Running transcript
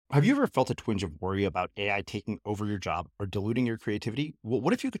Have you ever felt a twinge of worry about AI taking over your job or diluting your creativity? Well,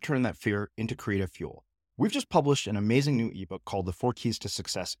 what if you could turn that fear into creative fuel? We've just published an amazing new ebook called The 4 Keys to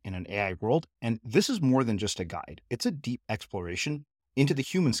Success in an AI World, and this is more than just a guide. It's a deep exploration into the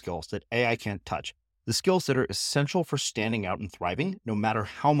human skills that AI can't touch, the skills that are essential for standing out and thriving, no matter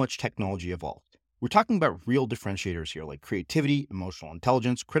how much technology evolves. We're talking about real differentiators here, like creativity, emotional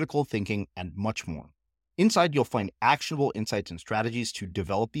intelligence, critical thinking, and much more. Inside, you'll find actionable insights and strategies to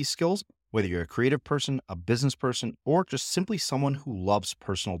develop these skills, whether you're a creative person, a business person, or just simply someone who loves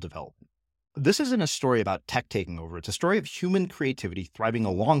personal development. This isn't a story about tech taking over. It's a story of human creativity thriving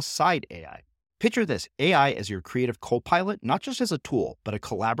alongside AI. Picture this, AI as your creative co-pilot, not just as a tool, but a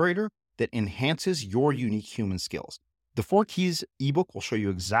collaborator that enhances your unique human skills. The 4 Keys ebook will show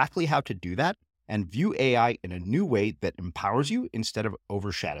you exactly how to do that and view AI in a new way that empowers you instead of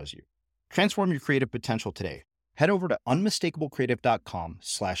overshadows you. Transform your creative potential today. Head over to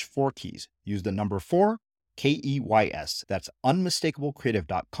unmistakablecreative.com/4keys. Use the number 4, KEYS. That's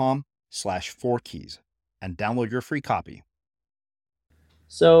unmistakablecreative.com/4keys and download your free copy.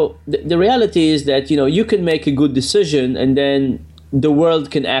 So the reality is that, you can make a good decision and then the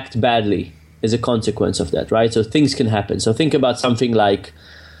world can act badly as a consequence of that, right? So things can happen. So think about something like,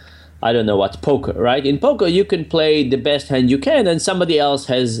 I don't know what, poker, right? In poker, you can play the best hand you can and somebody else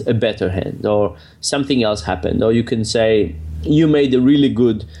has a better hand or something else happened. Or you can say you made a really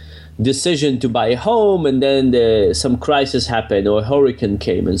good decision to buy a home and then some crisis happened or a hurricane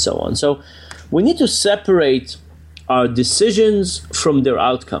came and so on. So we need to separate our decisions from their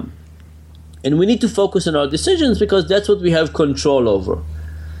outcome. And we need to focus on our decisions because that's what we have control over.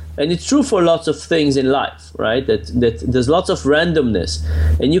 And it's true for lots of things in life, right? That there's lots of randomness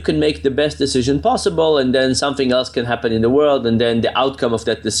and you can make the best decision possible and then something else can happen in the world and then the outcome of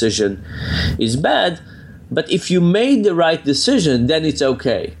that decision is bad. But if you made the right decision, then it's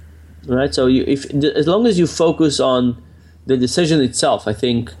okay, right? So as long as you focus on the decision itself, I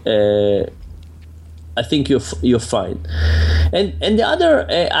think you're fine. And the other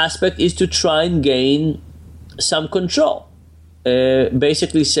aspect is to try and gain some control.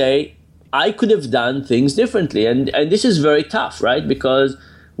 Basically say, I could have done things differently. And this is very tough, right? Because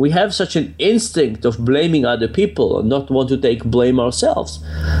we have such an instinct of blaming other people and not want to take blame ourselves.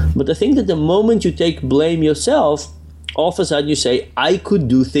 But I think that the moment you take blame yourself, all of a sudden you say, I could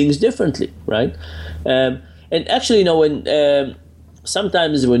do things differently, right? And actually,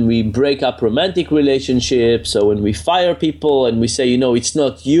 sometimes when we break up romantic relationships or when we fire people and we say, it's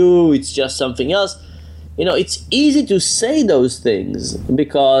not you, it's just something else, it's easy to say those things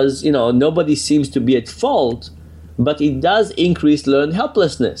because, nobody seems to be at fault, but it does increase learned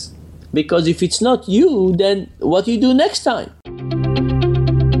helplessness. Because if it's not you, then what do you do next time?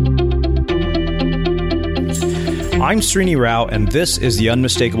 I'm Srini Rao, and this is the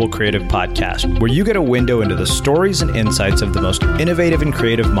Unmistakable Creative Podcast, where you get a window into the stories and insights of the most innovative and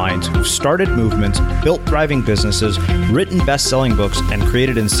creative minds who've started movements, built thriving businesses, written best-selling books, and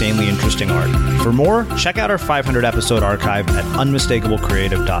created insanely interesting art. For more, check out our 500-episode archive at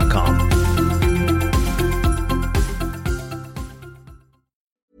unmistakablecreative.com.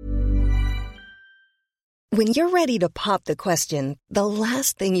 When you're ready to pop the question, the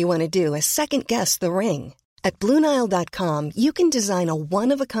last thing you want to do is second-guess the ring. At BlueNile.com, you can design a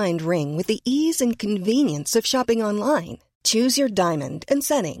one-of-a-kind ring with the ease and convenience of shopping online. Choose your diamond and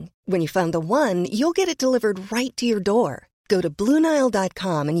setting. When you find the one, you'll get it delivered right to your door. Go to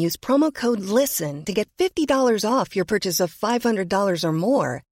BlueNile.com and use promo code LISTEN to get $50 off your purchase of $500 or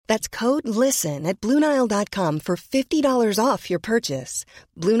more. That's code LISTEN at BlueNile.com for $50 off your purchase.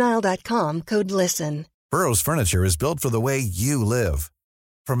 BlueNile.com, code LISTEN. Burrow's furniture is built for the way you live.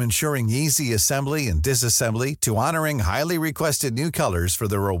 From ensuring easy assembly and disassembly to honoring highly requested new colors for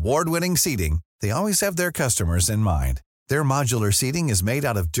their award-winning seating, they always have their customers in mind. Their modular seating is made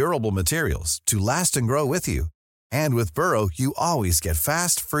out of durable materials to last and grow with you. And with Burrow, you always get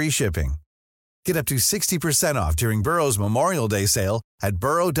fast, free shipping. Get up to 60% off during Burrow's Memorial Day sale at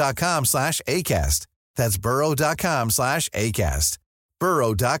burrow.com/ACAST. That's burrow.com/ACAST.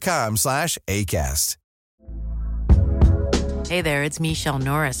 burrow.com/ACAST. Hey there, it's Michelle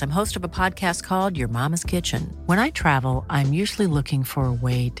Norris. I'm host of a podcast called Your Mama's Kitchen. When I travel, I'm usually looking for a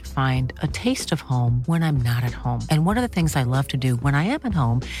way to find a taste of home when I'm not at home. And one of the things I love to do when I am at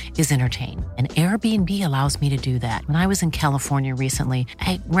home is entertain. And Airbnb allows me to do that. When I was in California recently,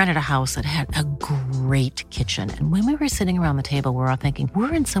 I rented a house that had a great kitchen. And when we were sitting around the table, we're all thinking,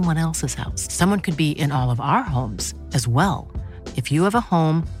 we're in someone else's house. Someone could be in all of our homes as well. If you have a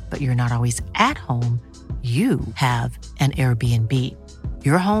home, but you're not always at home, you have an Airbnb.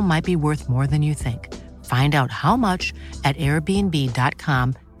 Your home might be worth more than you think. Find out how much at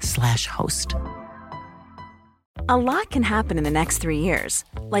airbnb.com stripe.com/host. A lot can happen in the next 3 years.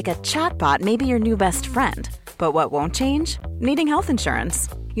 Like a chatbot may be your new best friend. But what won't change? Needing health insurance.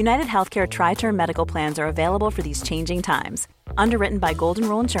 United Healthcare Tri-Term Medical Plans are available for these changing times. Underwritten by Golden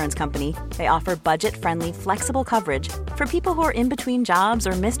Rule Insurance Company, they offer budget-friendly, flexible coverage for people who are in between jobs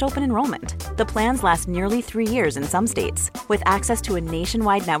or missed open enrollment. The plans last nearly 3 years in some states, with access to a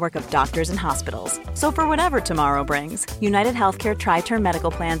nationwide network of doctors and hospitals. So for whatever tomorrow brings, United Healthcare Tri-Term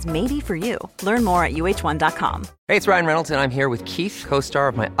Medical Plans may be for you. Learn more at uh1.com. Hey, it's Ryan Reynolds, and I'm here with Keith, co-star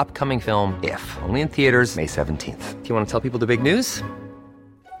of my upcoming film, If, only in theaters May 17th. Do you want to tell people the big news?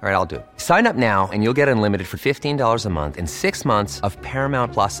 All right, I'll do it. Sign up now and you'll get unlimited for $15 a month and 6 months of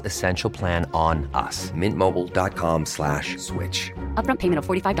Paramount Plus Essential Plan on us. MintMobile.com/switch. Upfront payment of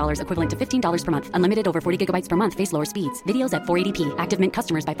 $45 equivalent to $15 per month. Unlimited over 40 gigabytes per month. Face lower speeds. Videos at 480p. Active Mint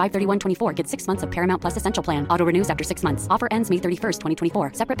customers by 531.24 get 6 months of Paramount Plus Essential Plan. Auto renews after 6 months. Offer ends May 31st,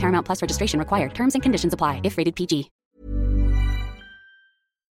 2024. Separate Paramount Plus registration required. Terms and conditions apply if rated PG.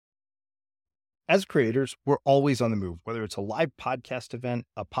 As creators, we're always on the move. Whether it's a live podcast event,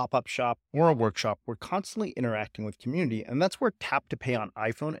 a pop-up shop, or a workshop, we're constantly interacting with community, and that's where Tap to Pay on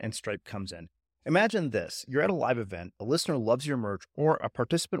iPhone and Stripe comes in. Imagine this. You're at a live event, a listener loves your merch, or a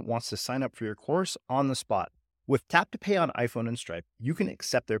participant wants to sign up for your course on the spot. With Tap to Pay on iPhone and Stripe, you can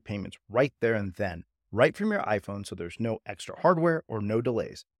accept their payments right there and then, right from your iPhone, so there's no extra hardware or no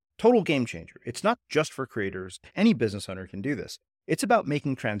delays. Total game changer. It's not just for creators. Any business owner can do this. It's about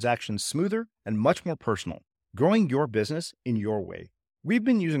making transactions smoother and much more personal, growing your business in your way. We've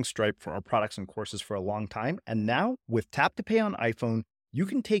been using Stripe for our products and courses for a long time, and now with Tap to Pay on iPhone, you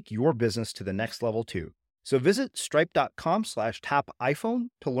can take your business to the next level too. So visit stripe.com/tapiphone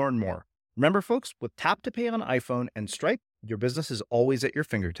to learn more. Remember, folks, with Tap to Pay on iPhone and Stripe, your business is always at your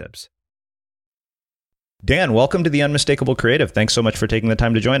fingertips. Dan, welcome to The Unmistakable Creative. Thanks so much for taking the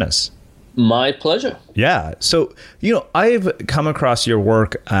time to join us. My pleasure. Yeah. So, I've come across your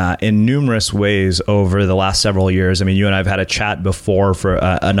work in numerous ways over the last several years. I mean, you and I have had a chat before for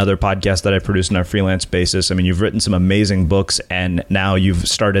another podcast that I produce on a freelance basis. I mean, you've written some amazing books, and now you've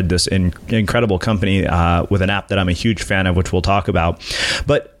started this incredible company with an app that I'm a huge fan of, which we'll talk about.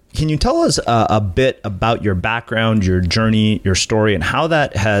 But can you tell us a bit about your background, your journey, your story, and how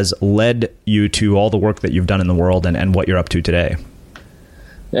that has led you to all the work that you've done in the world and what you're up to today?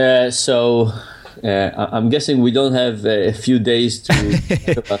 I'm guessing we don't have a few days to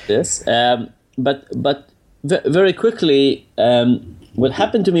talk about this. But very quickly, what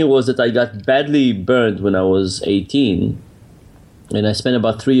happened to me was that I got badly burned when I was 18, and I spent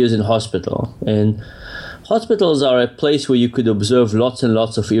about 3 years in hospital. And hospitals are a place where you could observe lots and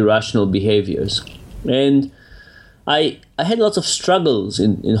lots of irrational behaviors. And I had lots of struggles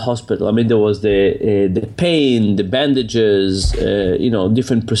in hospital. I mean, there was the pain, the bandages,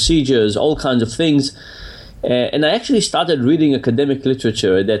 different procedures, all kinds of things. And I actually started reading academic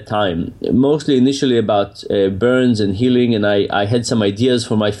literature at that time, mostly initially about burns and healing. And I had some ideas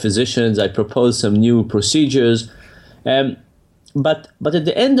for my physicians. I proposed some new procedures. But at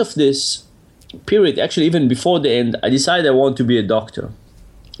the end of this period, actually even before the end, I decided I want to be a doctor.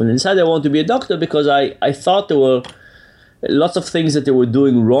 And I decided I want to be a doctor because I thought there were lots of things that they were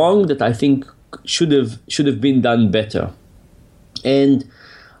doing wrong that I think should have been done better. And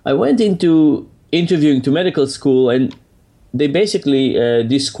I went into interviewing to medical school, and they basically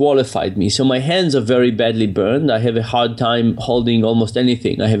disqualified me. So my hands are very badly burned. I have a hard time holding almost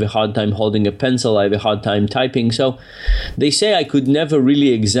anything. I have a hard time holding a pencil. I have a hard time typing. So they say I could never really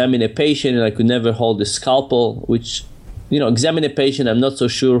examine a patient, and I could never hold a scalpel, which, examine a patient, I'm not so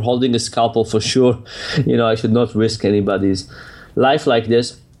sure. Holding a scalpel for sure. I should not risk anybody's life like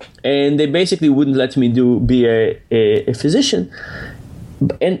this. And they basically wouldn't let me be a physician.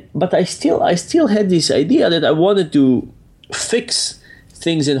 But I still had this idea that I wanted to fix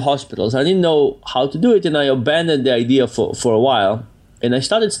things in hospitals. I didn't know how to do it, and I abandoned the idea for a while. And I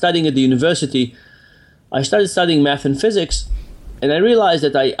started studying at the university. I started studying math and physics, and I realized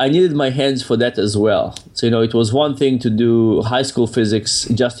that I needed my hands for that as well. So, it was one thing to do high school physics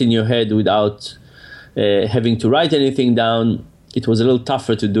just in your head without having to write anything down. It was a little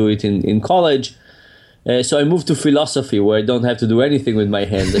tougher to do it in college. So I moved to philosophy, where I don't have to do anything with my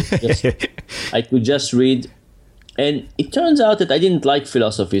hands. I could just read. And it turns out that I didn't like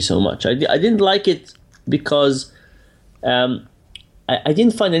philosophy so much. I didn't like it because I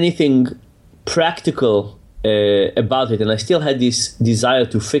didn't find anything practical about it. And I still had this desire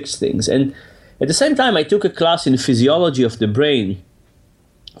to fix things. And at the same time, I took a class in physiology of the brain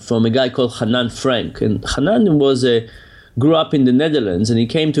from a guy called Hanan Frank. And Hanan grew up in the Netherlands, and he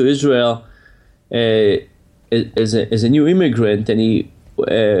came to Israel as a new immigrant, and he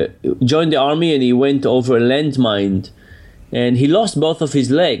joined the army and he went over a landmine, and he lost both of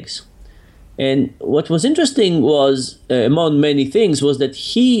his legs. And what was interesting was, among many things, was that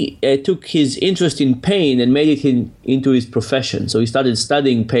he took his interest in pain and made it into his profession. So he started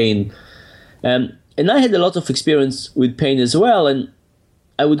studying pain. And I had a lot of experience with pain as well. And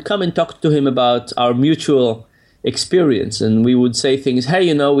I would come and talk to him about our mutual experience. And we would say things,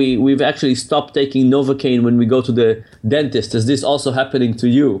 hey, we've actually stopped taking Novocaine when we go to the dentist. Is this also happening to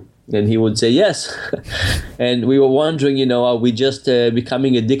you? And he would say yes. And we were wondering, are we just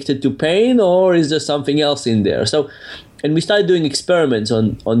becoming addicted to pain, or is there something else in there? And we started doing experiments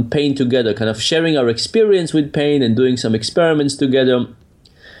on pain together, kind of sharing our experience with pain and doing some experiments together.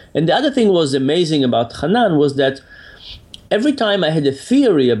 And the other thing was amazing about Hanan was that every time I had a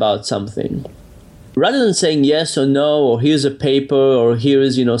theory about something, rather than saying yes or no, or here's a paper, or here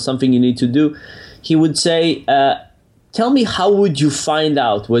is, something you need to do, he would say, tell me, how would you find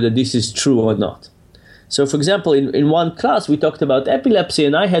out whether this is true or not? So, for example, in one class, we talked about epilepsy,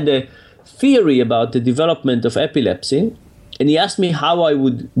 and I had a theory about the development of epilepsy, and he asked me how I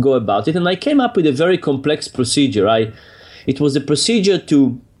would go about it, and I came up with a very complex procedure. It was a procedure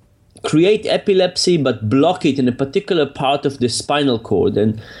to create epilepsy but block it in a particular part of the spinal cord,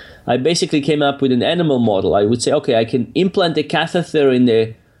 and I basically came up with an animal model. I would say, okay, I can implant a catheter in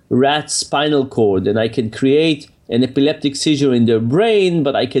the rat's spinal cord, and I can create an epileptic seizure in their brain,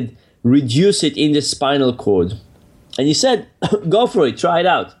 but I could reduce it in the spinal cord. And he said, go for it, try it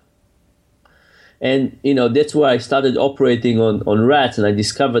out. And, that's where I started operating on rats, and I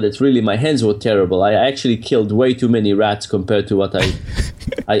discovered that really my hands were terrible. I actually killed way too many rats compared to what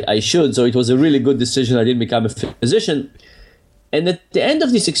I should. So it was a really good decision. I didn't become a physician. And at the end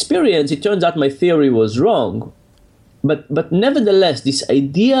of this experience, it turns out my theory was wrong. But nevertheless, this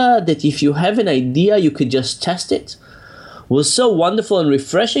idea that if you have an idea, you could just test it was so wonderful and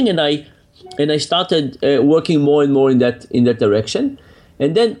refreshing. And I started working more and more in that direction.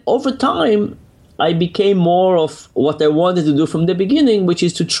 And then over time, I became more of what I wanted to do from the beginning, which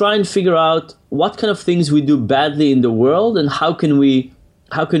is to try and figure out what kind of things we do badly in the world and how can we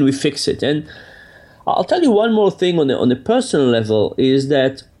fix it. And I'll tell you one more thing on a personal level is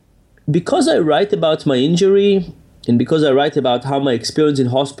that because I write about my injury, and because I write about how my experience in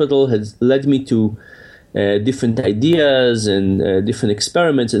hospital has led me to different ideas and different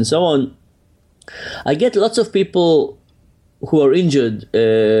experiments and so on, I get lots of people who are injured,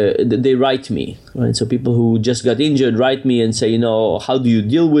 they write me, right? So people who just got injured write me and say, how do you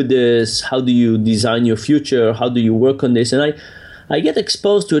deal with this? How do you design your future? How do you work on this? And I get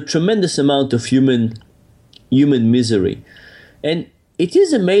exposed to a tremendous amount of human misery. And it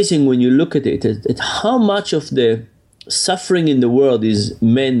is amazing when you look at it, at how much of the suffering in the world is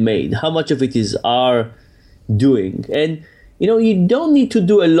man-made, how much of it is our doing. And, you don't need to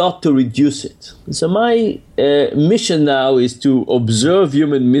do a lot to reduce it. So my mission now is to observe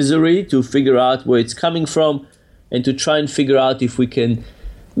human misery, to figure out where it's coming from, and to try and figure out if we can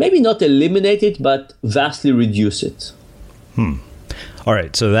maybe not eliminate it, but vastly reduce it. All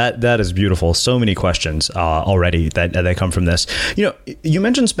right. So that is beautiful. So many questions already that come from this. You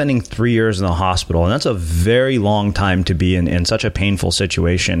mentioned spending 3 years in the hospital, and that's a very long time to be in such a painful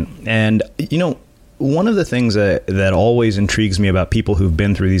situation. And, one of the things that always intrigues me about people who've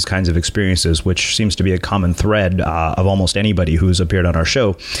been through these kinds of experiences, which seems to be a common thread of almost anybody who's appeared on our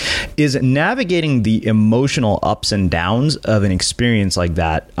show, is navigating the emotional ups and downs of an experience like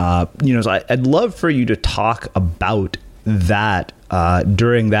that. So I'd love for you to talk about that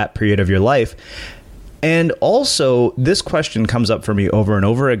during that period of your life. And also, this question comes up for me over and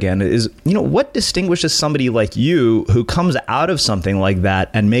over again is, what distinguishes somebody like you who comes out of something like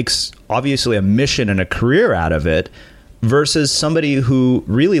that and makes obviously a mission and a career out of it versus somebody who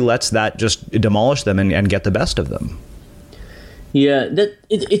really lets that just demolish them and get the best of them? Yeah,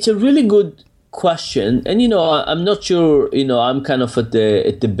 it's a really good question. And, I'm not sure, I'm kind of at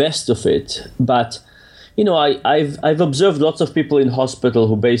the best of it, but I've observed lots of people in hospital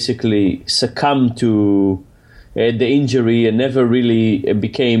who basically succumbed to the injury and never really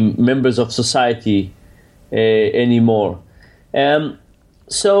became members of society anymore.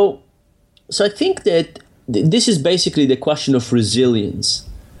 So I think that this is basically the question of resilience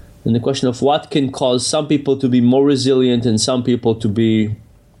and the question of what can cause some people to be more resilient and some people to be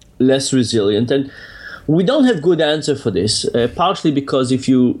less resilient. And we don't have good answer for this, partially because if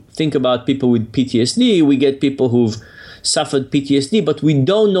you think about people with PTSD, we get people who've suffered PTSD, but we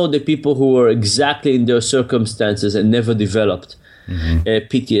don't know the people who are exactly in their circumstances and never developed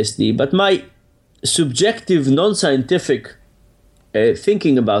PTSD. But my subjective, non-scientific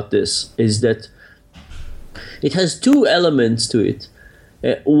thinking about this is that it has two elements to it.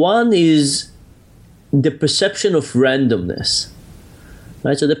 One is the perception of randomness.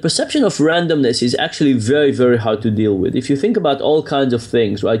 Right? So the perception of randomness is actually very, very hard to deal with. If you think about all kinds of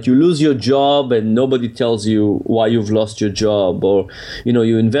things, right? You lose your job and nobody tells you why you've lost your job, or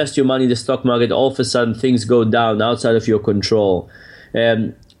you invest your money in the stock market, all of a sudden things go down outside of your control.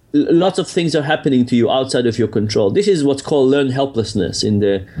 Lots of things are happening to you outside of your control. This is what's called learned helplessness in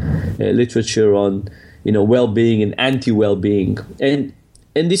the literature on well-being and anti-well-being. And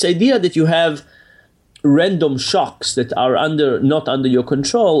this idea that you have random shocks that are not under your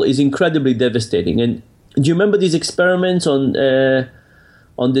control is incredibly devastating. And do you remember these experiments on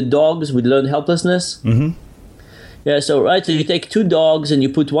the dogs with learned helplessness? Mm-hmm. Yeah. So you take two dogs and you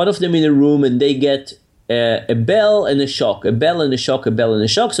put one of them in a room and they get a bell and a shock, a bell and a shock, a bell and a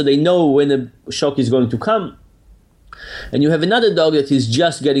shock, so they know when a shock is going to come. And you have another dog that is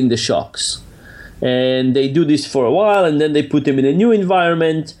just getting the shocks, and they do this for a while, and then they put them in a new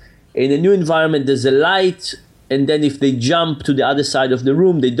environment. In a new environment, there's a light, and then if they jump to the other side of the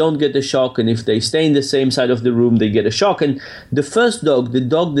room, they don't get a shock, and if they stay in the same side of the room, they get a shock. And the first dog, the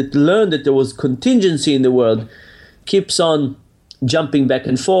dog that learned that there was contingency in the world, keeps on jumping back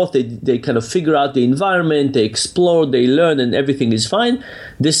and forth. They kind of figure out the environment, they explore, they learn, and everything is fine.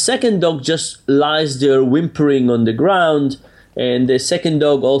 The second dog just lies there whimpering on the ground, and the second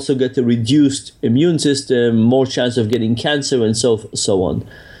dog also gets a reduced immune system, more chance of getting cancer, and so on.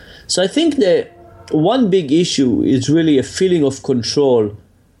 So I think that one big issue is really a feeling of control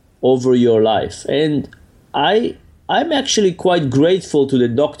over your life. And I'm actually quite grateful to the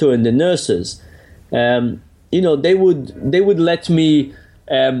doctor and the nurses. They would let me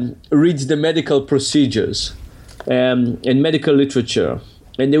read the medical procedures and medical literature,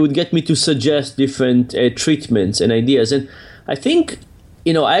 and they would get me to suggest different treatments and ideas. And I think,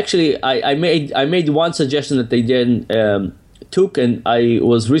 I made one suggestion that they then took, and I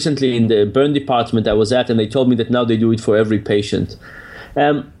was recently in the burn department I was at, and they told me that now they do it for every patient.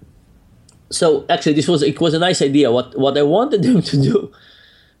 So actually, it was a nice idea. What I wanted them to do.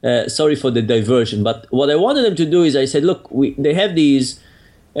 Sorry for the diversion, but what I wanted them to do is I said, look, they have these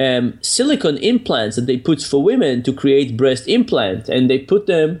silicone implants that they put for women to create breast implant, and they put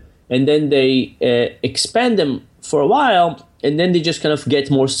them and then they expand them for a while, and then they just kind of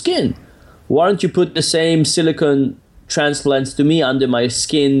get more skin. Why don't you put the same silicone transplants to me under my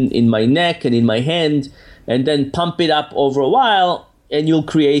skin, in my neck and in my hand, and then pump it up over a while, and you'll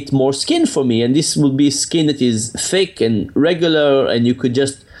create more skin for me. And this will be skin that is thick and regular, and you could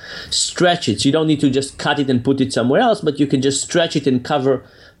just stretch it. So you don't need to just cut it and put it somewhere else, but you can just stretch it and cover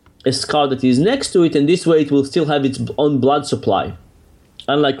a scar that is next to it, and this way it will still have its own blood supply,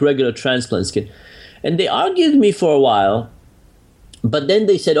 unlike regular transplant skin. And they argued me for a while, but then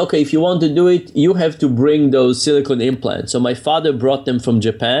they said, okay, if you want to do it, you have to bring those silicone implants. So my father brought them from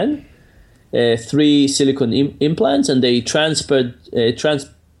Japan, 3 silicone implants, and they transplanted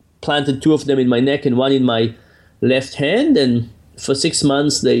 2 of them in my neck and 1 in my left hand. And for 6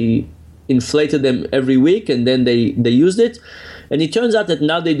 months, they inflated them every week, and then they used it. And it turns out that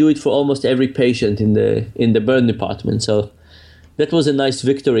now they do it for almost every patient in the burn department. So that was a nice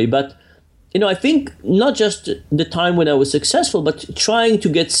victory. But I think not just the time when I was successful, but trying to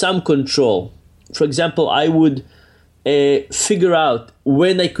get some control. For example, I would figure out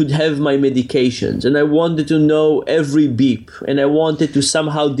when I could have my medications, and I wanted to know every beep, and I wanted to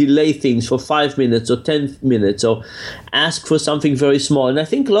somehow delay things for 5 minutes or 10 minutes, or ask for something very small. And I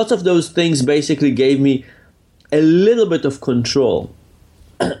think lots of those things basically gave me a little bit of control.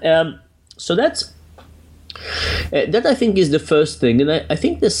 So that I think is the first thing. And I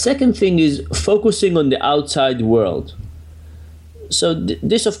think the second thing is focusing on the outside world. So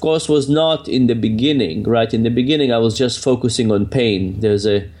this, of course, was not in the beginning, right? In the beginning, I was just focusing on pain. There's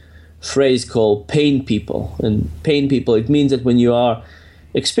a phrase called pain people. And pain people, it means that when you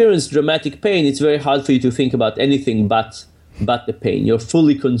experience dramatic pain, it's very hard for you to think about anything but the pain. You're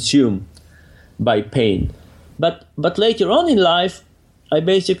fully consumed by pain. But later on in life, I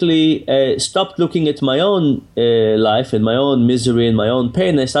basically stopped looking at my own life and my own misery and my own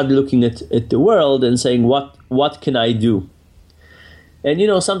pain. I started looking at the world and saying, what can I do?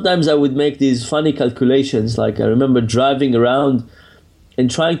 And sometimes I would make these funny calculations. Like I remember driving around and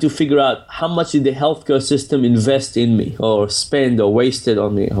trying to figure out how much did the healthcare system invest in me, or spend, or wasted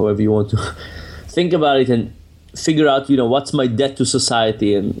on me, however you want to think about it, and figure out what's my debt to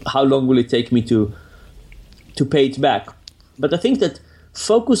society and how long will it take me to pay it back. But I think that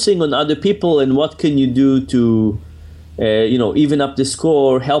focusing on other people and what can you do to even up the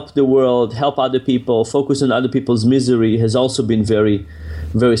score, help the world, help other people, focus on other people's misery has also been very,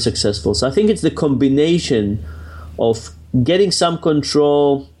 very successful. So I think it's the combination of getting some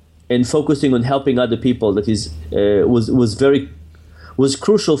control and focusing on helping other people that is was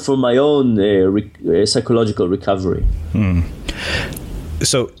crucial for my own psychological recovery.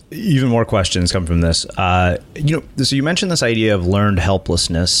 So even more questions come from this. So you mentioned this idea of learned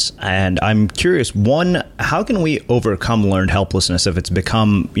helplessness, and I'm curious, one, how can we overcome learned helplessness if it's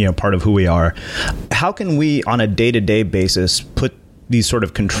become, part of who we are? How can we, on a day-to-day basis, put these sort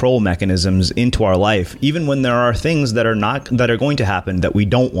of control mechanisms into our life, even when there are things that are going to happen that we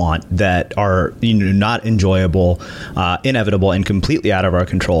don't want, that are not enjoyable, inevitable, and completely out of our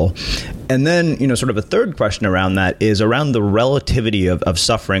control? And then, sort of a third question around that is around the relativity of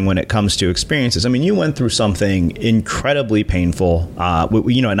suffering when it comes to experiences. I mean, you went through something incredibly painful,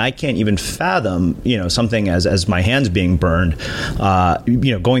 and I can't even fathom, something as my hands being burned.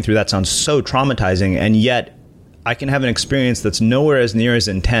 Going through that sounds so traumatizing, and yet I can have an experience that's nowhere as near as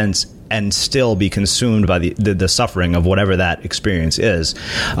intense and still be consumed by the suffering of whatever that experience is.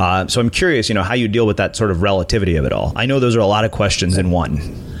 So I'm curious, how you deal with that sort of relativity of it all. I know those are a lot of questions in one.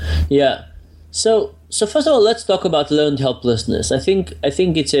 Yeah. So first of all, let's talk about learned helplessness. I think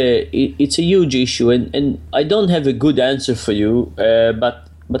it's a huge issue, and I don't have a good answer for you, but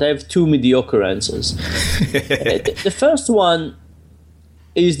I have two mediocre answers. The first one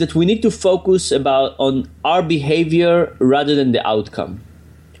is that we need to focus on our behavior rather than the outcome.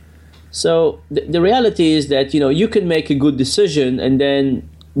 So the reality is that you can make a good decision and then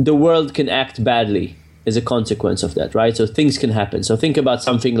the world can act badly as a consequence of that, right? So things can happen. So think about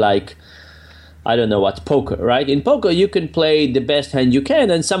something like, I don't know what, poker, right? In poker, you can play the best hand you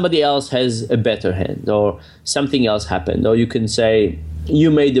can and somebody else has a better hand, or something else happened. Or you can say you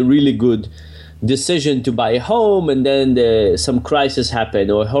made a really good decision to buy a home and then some crisis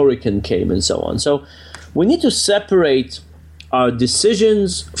happened or a hurricane came and so on. So we need to separate our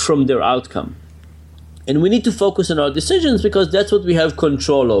decisions from their outcome. And we need to focus on our decisions because that's what we have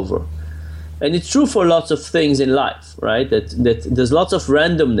control over. And it's true for lots of things in life, right? That there's lots of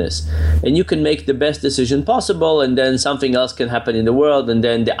randomness, and you can make the best decision possible and then something else can happen in the world and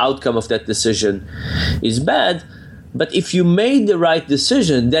then the outcome of that decision is bad. But if you made the right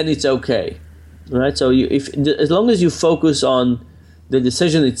decision, then it's okay. Right, so as long as you focus on the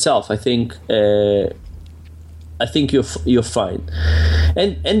decision itself, I think you're fine.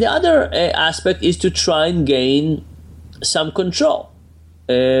 And the other aspect is to try and gain some control.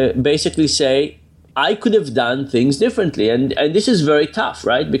 Basically, say I could have done things differently, and this is very tough,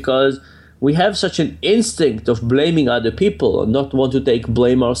 right? Because we have such an instinct of blaming other people or not want to take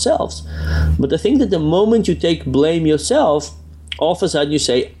blame ourselves. But I think that the moment you take blame yourself, all of a sudden you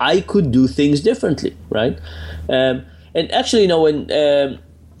say, I could do things differently, right? And actually, when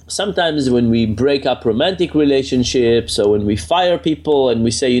sometimes when we break up romantic relationships or when we fire people and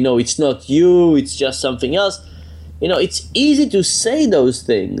we say, it's not you, it's just something else, it's easy to say those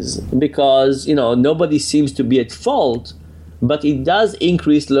things because, nobody seems to be at fault, but it does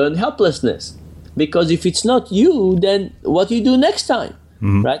increase learned helplessness. Because if it's not you, then what do you do next time,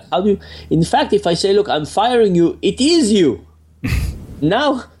 right? In fact, if I say, look, I'm firing you, it is you.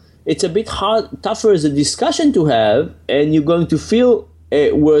 Now it's a bit tougher as a discussion to have, and you're going to feel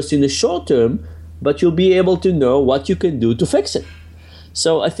worse in the short term, but you'll be able to know what you can do to fix it.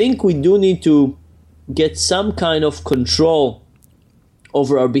 So I think we do need to get some kind of control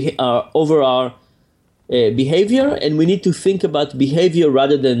over our behavior, and we need to think about behavior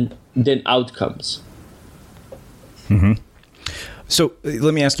rather than outcomes. Mm-hmm. So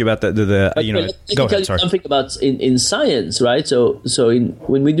let me ask you about the go ahead. Sorry. Something about in science, right? So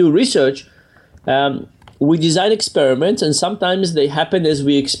when we do research, we design experiments, and sometimes they happen as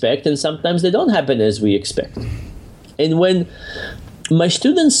we expect, and sometimes they don't happen as we expect. And when my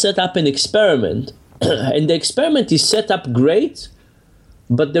students set up an experiment, and the experiment is set up great,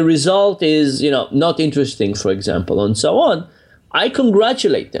 but the result is not interesting, for example, and so on, I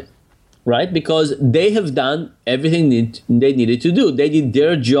congratulate them. Right? Because they have done everything they needed to do. They did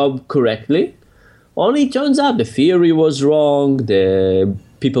their job correctly. Only it turns out the theory was wrong. The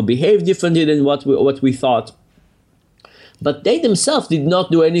people behaved differently than what we thought. But they themselves did not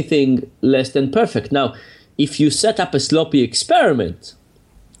do anything less than perfect. Now, if you set up a sloppy experiment,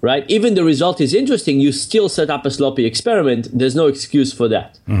 right? Even the result is interesting, you still set up a sloppy experiment. There's no excuse for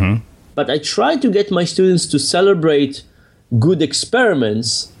that. Mm-hmm. But I try to get my students to celebrate good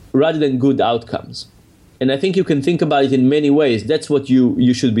experiments rather than good outcomes. And I think you can think about it in many ways. That's what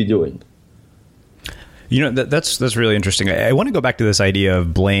you should be doing. That's really interesting. I want to go back to this idea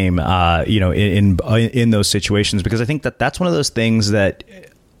of blame, in those situations, because I think that's one of those things that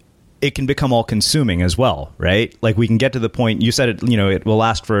it can become all consuming as well, right? Like we can get to the point, you said it, it will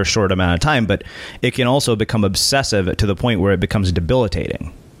last for a short amount of time, but it can also become obsessive to the point where it becomes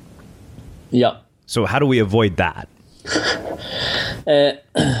debilitating. Yeah. So how do we avoid that?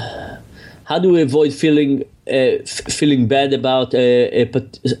 How do we avoid feeling bad about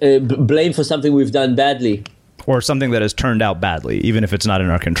blame for something we've done badly? Or something that has turned out badly, even if it's not in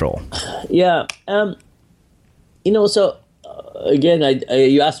our control. Yeah. So again,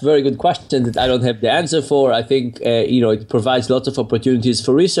 you asked very good questions that I don't have the answer for. I think, it provides lots of opportunities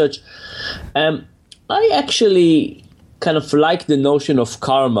for research. I actually kind of like the notion of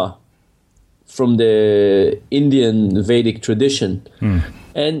karma from the Indian Vedic tradition.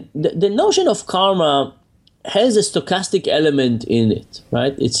 And the notion of karma has a stochastic element in it,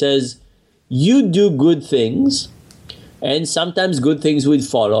 right? It says you do good things, and sometimes good things would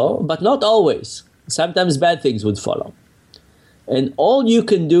follow, but not always. Sometimes bad things would follow. And all you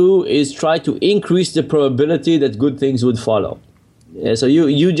can do is try to increase the probability that good things would follow. So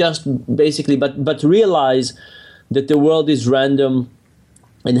you just basically, but realize that the world is random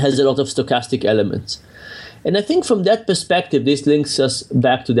and has a lot of stochastic elements. And I think from that perspective, this links us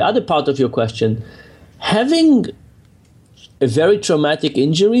back to the other part of your question. Having a very traumatic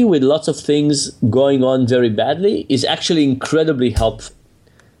injury with lots of things going on very badly is actually incredibly helpful.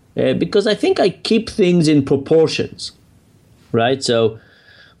 Because I think I keep things in proportions, right? So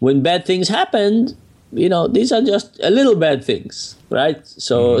when bad things happen, these are just a little bad things, right?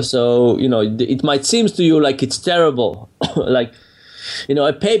 So it might seem to you like it's terrible, like,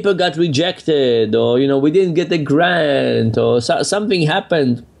 a paper got rejected, or, we didn't get a grant, or something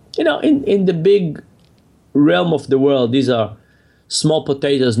happened. In the big realm of the world, these are small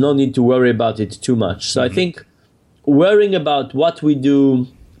potatoes, no need to worry about it too much. So I think worrying about what we do,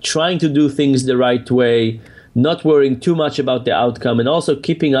 trying to do things the right way, not worrying too much about the outcome, and also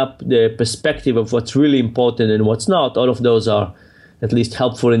keeping up the perspective of what's really important and what's not, all of those are at least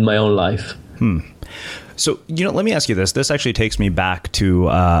helpful in my own life. So, let me ask you this. This actually takes me back to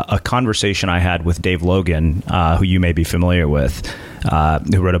a conversation I had with Dave Logan, who you may be familiar with,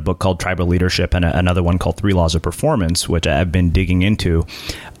 who wrote a book called Tribal Leadership and another one called 3 Laws of Performance, which I've been digging into.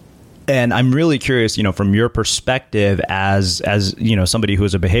 And I'm really curious, from your perspective as somebody who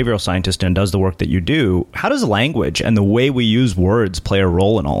is a behavioral scientist and does the work that you do, how does language and the way we use words play a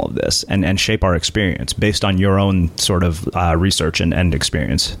role in all of this and shape our experience based on your own sort of research and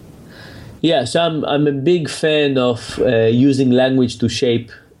experience? Yeah, so I'm a big fan of using language to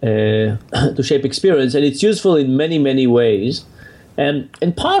shape experience, and it's useful in many, many ways. And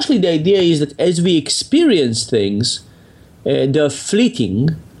partially the idea is that as we experience things, they're fleeting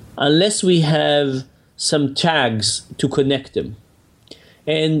unless we have some tags to connect them.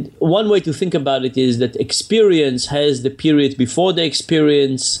 And one way to think about it is that experience has the period before the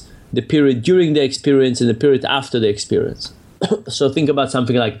experience, the period during the experience, and the period after the experience. So think about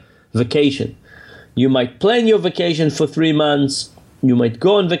something like vacation. You might plan your vacation for 3 months. You might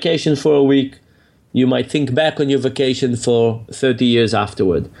go on vacation for a week. You might think back on your vacation for 30 years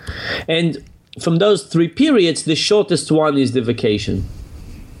afterward. And from those 3 periods, the shortest one is the vacation.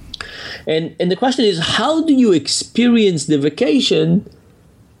 And the question is, how do you experience the vacation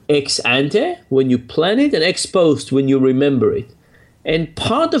ex ante, when you plan it, and ex post, when you remember it? And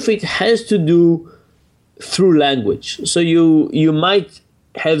part of it has to do through language. So you might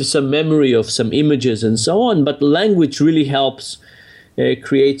have some memory of some images and so on, but language really helps,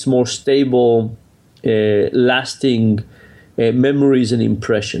 creates more stable, lasting memories and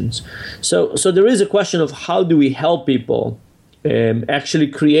impressions. So there is a question of how do we help people actually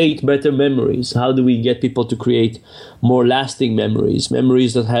create better memories? How do we get people to create more lasting memories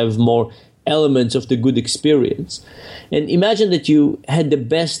that have more elements of the good experience? And imagine that you had the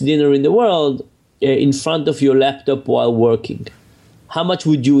best dinner in the world in front of your laptop while working. How much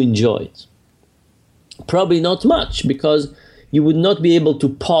would you enjoy it? Probably not much, because you would not be able to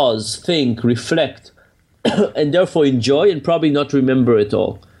pause, think, reflect, and therefore enjoy, and probably not remember it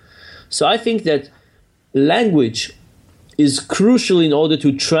all. So I think that language is crucial in order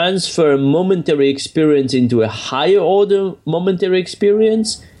to transfer momentary experience into a higher order momentary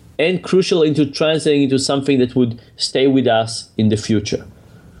experience, and crucial into translating into something that would stay with us in the future.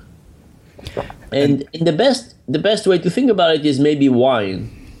 And the best way to think about it is maybe wine,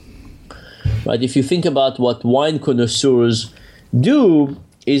 right? If you think about what wine connoisseurs do,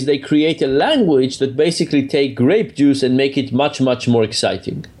 is they create a language that basically take grape juice and make it much, much more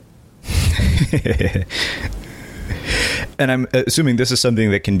exciting. And I'm assuming this is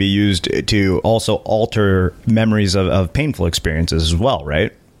something that can be used to also alter memories of painful experiences as well,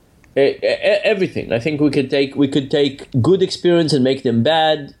 right? Everything. I think we could take good experience and make them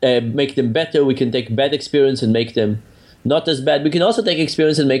bad, make them better. We can take bad experience and make them not as bad. We can also take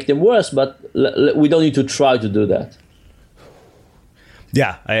experience and make them worse, but we don't need to try to do that.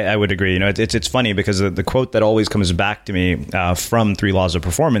 Yeah, I would agree. It's funny because the quote that always comes back to me from 3 Laws of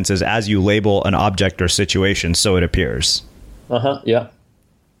Performance is, as you label an object or situation, so it appears. Yeah.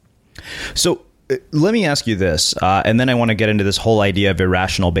 So let me ask you this, and then I want to get into this whole idea of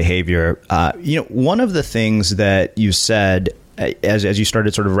irrational behavior. One of the things that you said as you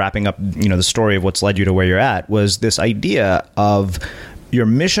started sort of wrapping up, the story of what's led you to where you're at, was this idea of your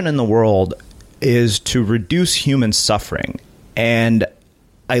mission in the world is to reduce human suffering. And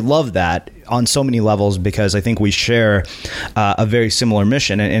I love that on so many levels, because I think we share a very similar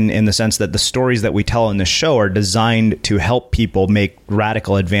mission in the sense that the stories that we tell in this show are designed to help people make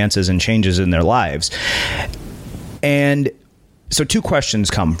radical advances and changes in their lives. And so 2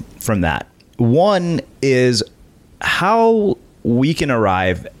 questions come from that. One is how we can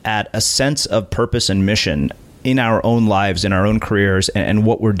arrive at a sense of purpose and mission in our own lives, in our own careers, and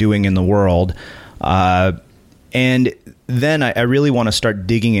what we're doing in the world. And then I really want to start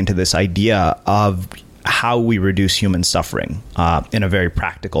digging into this idea of how we reduce human suffering in a very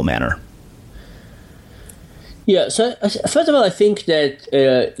practical manner. Yeah, so first of all, I think that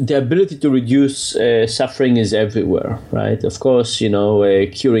the ability to reduce suffering is everywhere, right? Of course,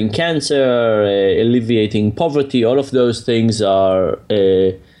 curing cancer, alleviating poverty, all of those things are,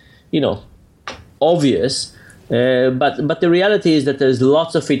 obvious. But the reality is that there's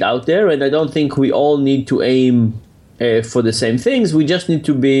lots of it out there, and I don't think we all need to aim for the same things. We just need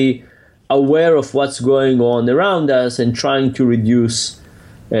to be aware of what's going on around us and trying to reduce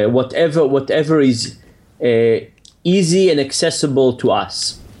whatever is easy and accessible to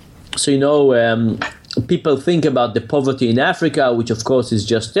us. So, people think about the poverty in Africa, which of course is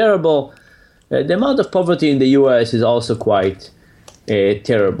just terrible. The amount of poverty in the US is also quite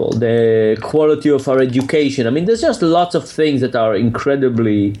terrible. The quality of our education. I mean, there's just lots of things that are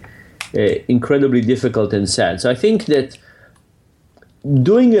incredibly difficult and sad. So I think that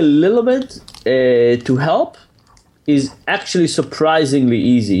doing a little bit to help is actually surprisingly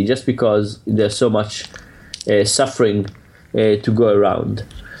easy, just because there's so much suffering to go around.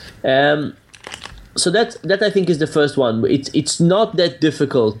 So that I think is the first one. It's not that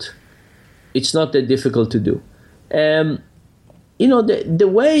difficult. It's not that difficult to do. The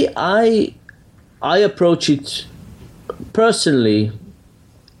way I approach it personally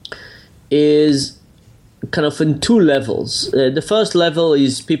is kind of in 2 levels. The first level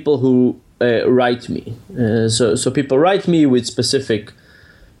is people who write me. So people write me with specific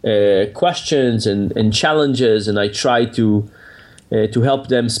questions and challenges, and I try to help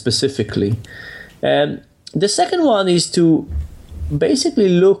them specifically. The second one is to basically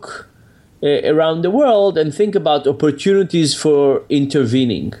look around the world and think about opportunities for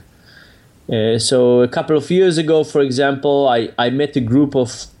intervening. So a couple of years ago, for example, I met a group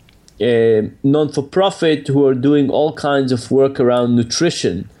of non-for-profit who are doing all kinds of work around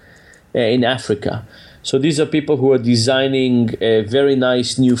nutrition in Africa. So these are people who are designing very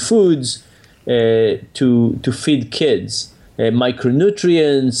nice new foods to feed kids,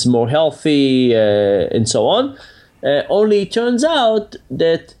 micronutrients, more healthy, and so on. Only it turns out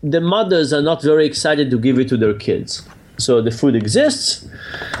that the mothers are not very excited to give it to their kids. So the food exists.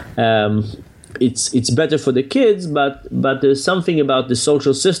 It's better for the kids, but there's something about the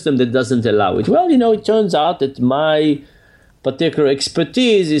social system that doesn't allow it. Well, it turns out that my particular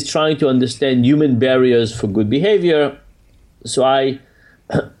expertise is trying to understand human barriers for good behavior. So I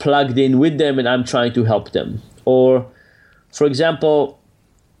plugged in with them and I'm trying to help them. Or, for example,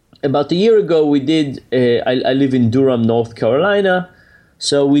 about a year ago, we did, I live in Durham, North Carolina.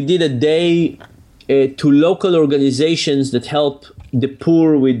 So we did a day to local organizations that help the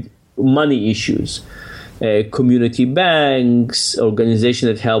poor with money issues. Community banks,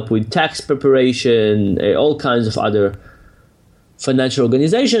 organizations that help with tax preparation, all kinds of other financial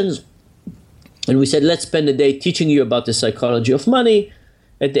organizations. And we said, let's spend a day teaching you about the psychology of money.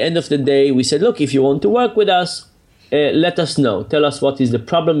 At the end of the day, we said, look, if you want to work with us, let us know. Tell us what is the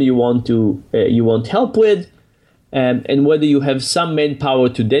problem you want help with, and whether you have some manpower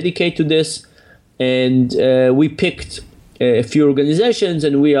to dedicate to this. And we picked a few organizations,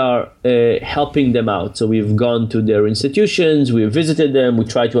 and we are helping them out. So we've gone to their institutions, we visited them, we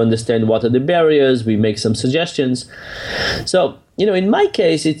try to understand what are the barriers, we make some suggestions. So, in my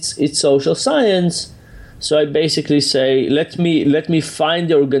case, it's social science. So I basically say, let me find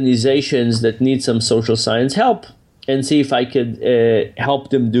the organizations that need some social science help, and see if I could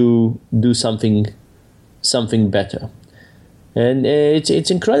help them do something better. And it's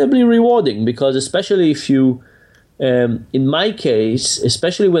incredibly rewarding because especially if you, in my case,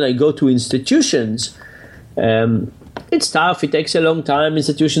 especially when I go to institutions, it's tough. It takes a long time.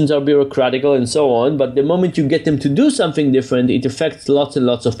 Institutions are bureaucratical and so on. But the moment you get them to do something different, it affects lots and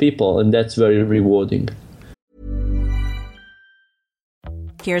lots of people. And that's very rewarding.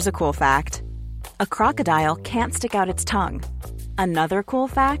 Here's a cool fact. A crocodile can't stick out its tongue. Another cool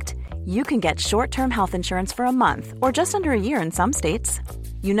fact, you can get short-term health insurance for a month or just under a year in some states.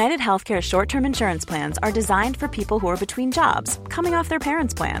 United Healthcare short-term insurance plans are designed for people who are between jobs, coming off their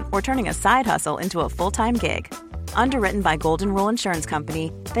parents' plan, or turning a side hustle into a full-time gig. Underwritten by Golden Rule Insurance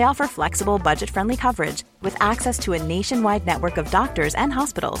Company, they offer flexible, budget-friendly coverage with access to a nationwide network of doctors and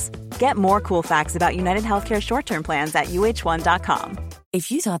hospitals. Get more cool facts about United Healthcare short-term plans at uh1.com. If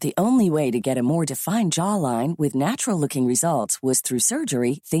you thought the only way to get a more defined jawline with natural-looking results was through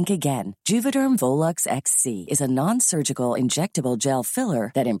surgery, think again. Juvederm Volux XC is a non-surgical injectable gel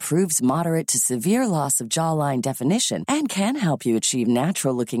filler that improves moderate to severe loss of jawline definition and can help you achieve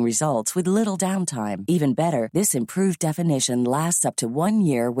natural-looking results with little downtime. Even better, this improved definition lasts up to 1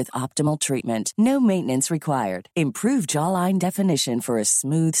 year with optimal treatment. No maintenance required. Improve jawline definition for a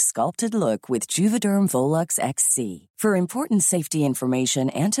smooth, sculpted look with Juvederm Volux XC. For important safety information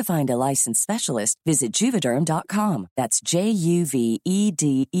and to find a licensed specialist, visit Juvederm.com. That's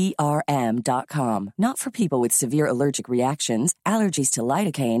JUVEDERM.com. Not for people with severe allergic reactions, allergies to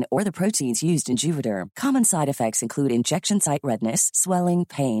lidocaine, or the proteins used in Juvederm. Common side effects include injection site redness, swelling,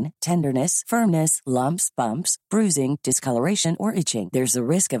 pain, tenderness, firmness, lumps, bumps, bruising, discoloration, or itching. There's a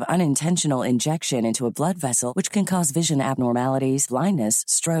risk of unintentional injection into a blood vessel, which can cause vision abnormalities, blindness,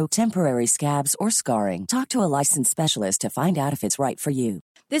 stroke, temporary scabs, or scarring. Talk to a licensed specialist to find out if it's right for you.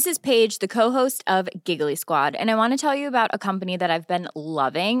 This is Paige, the co-host of Giggly Squad, and I want to tell you about a company that I've been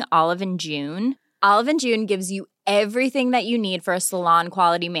loving, Olive & June. Olive & June gives you everything that you need for a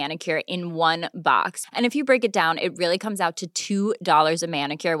salon-quality manicure in one box. And if you break it down, it really comes out to $2 a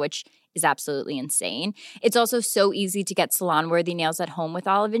manicure, which is absolutely insane. It's also so easy to get salon-worthy nails at home with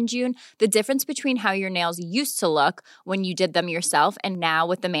Olive & June. The difference between how your nails used to look when you did them yourself and now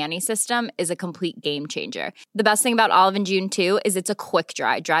with the Mani system is a complete game changer. The best thing about Olive & June, too, is it's a quick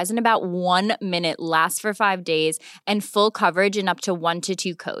dry. Dries in about 1 minute, lasts for 5 days, and full coverage in up to 1 to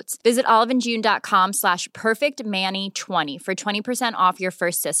 2 coats. Visit oliveandjune.com/perfectmani20 for 20% off your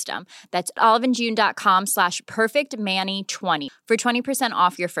first system. That's oliveandjune.com/perfectmani20 for 20%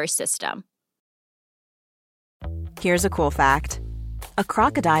 off your first system. Here's a cool fact. A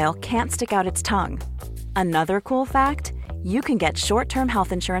crocodile can't stick out its tongue. Another cool fact, you can get short-term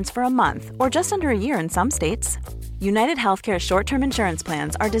health insurance for a month or just under a year in some states. United Healthcare short-term insurance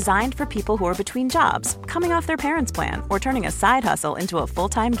plans are designed for people who are between jobs, coming off their parents' plan, or turning a side hustle into a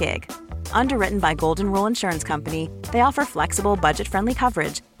full-time gig. Underwritten by Golden Rule Insurance Company, they offer flexible, budget-friendly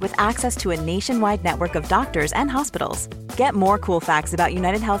coverage with access to a nationwide network of doctors and hospitals. Get more cool facts about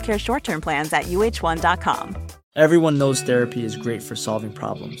United Healthcare short-term plans at uh1.com. Everyone knows therapy is great for solving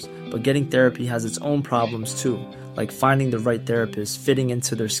problems, but getting therapy has its own problems too, like finding the right therapist, fitting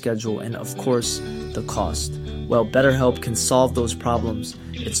into their schedule, and of course, the cost. Well, BetterHelp can solve those problems.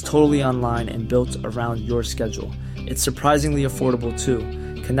 It's totally online and built around your schedule. It's surprisingly affordable too.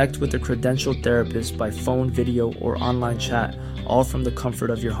 Connect with a credentialed therapist by phone, video, or online chat, all from the comfort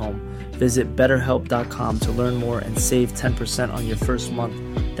of your home. Visit BetterHelp.com to learn more and save 10% on your first month.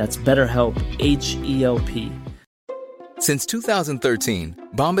 That's BetterHelp, H-E-L-P. Since 2013,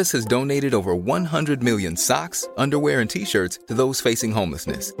 Bombas has donated over 100 million socks, underwear, and T-shirts to those facing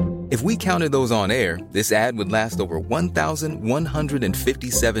homelessness. If we counted those on air, this ad would last over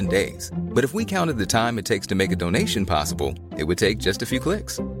 1,157 days. But if we counted the time it takes to make a donation possible, it would take just a few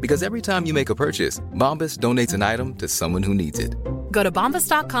clicks. Because every time you make a purchase, Bombas donates an item to someone who needs it. Go to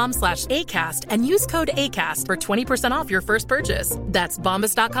bombas.com/ACAST and use code ACAST for 20% off your first purchase. That's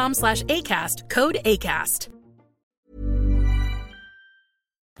bombas.com/ACAST, code ACAST.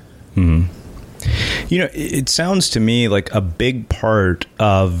 You know, it sounds to me like a big part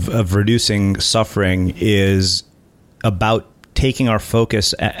of reducing suffering is about taking our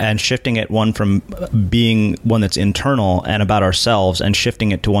focus and shifting it from being one that's internal and about ourselves and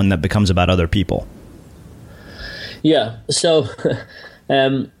shifting it to one that becomes about other people. Yeah. So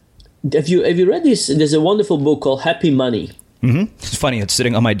have you read this? There's a wonderful book called Happy Money. Mm-hmm. It's funny. It's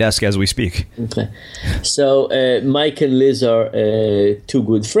sitting on my desk as we speak. Okay. So Mike and Liz are two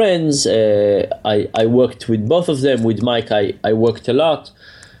good friends. I worked with both of them. With Mike, I worked a lot.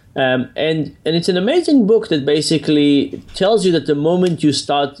 And it's an amazing book that basically tells you that the moment you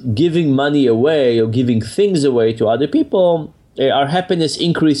start giving money away or giving things away to other people, our happiness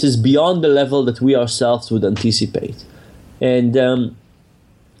increases beyond the level that we ourselves would anticipate. And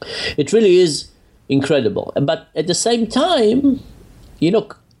it really is incredible. But at the same time,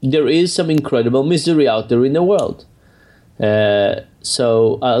 there is some incredible misery out there in the world.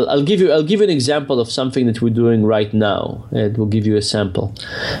 So I'll give you an example of something that we're doing right now, and we'll give you a sample.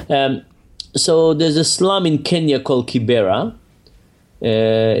 So there's a slum in Kenya called Kibera.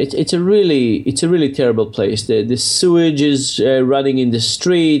 It's a really terrible place. The sewage is running in the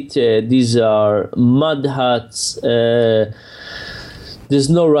street. These are mud huts. There's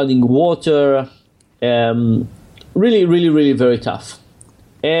no running water. Really very tough.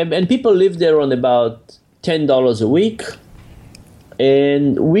 And people live there on about $10 a week.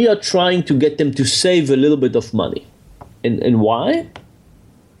 And we are trying to get them to save a little bit of money. And why?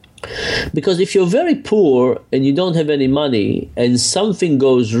 Because if you're very poor and you don't have any money and something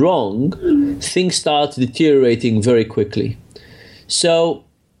goes wrong, things start deteriorating very quickly. So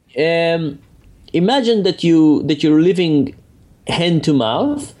imagine that you're living hand to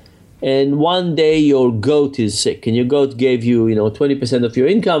mouth, and one day your goat is sick, and your goat gave you 20% of your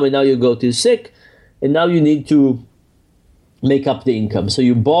income, and now your goat is sick, and now you need to make up the income. So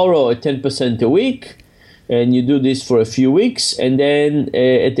you borrow at 10% a week. And you do this for a few weeks, and then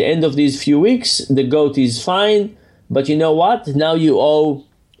at the end of these few weeks, the goat is fine. But you know what? Now you owe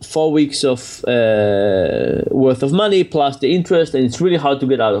 4 weeks of worth of money plus the interest, and it's really hard to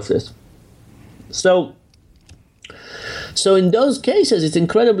get out of this. So in those cases, it's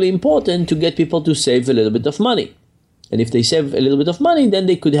incredibly important to get people to save a little bit of money. And if they save a little bit of money, then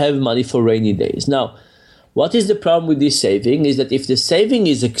they could have money for rainy days. Now, what is the problem with this saving is that if the saving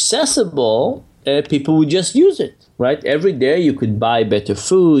is accessible, people would just use it, right? Every day you could buy better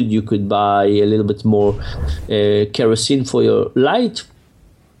food, you could buy a little bit more kerosene for your light,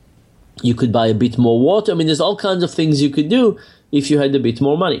 you could buy a bit more water. I mean, there's all kinds of things you could do if you had a bit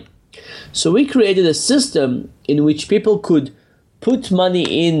more money. So we created a system in which people could put money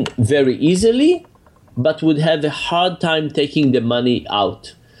in very easily, but would have a hard time taking the money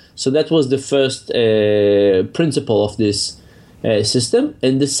out. So that was the first principle of this system.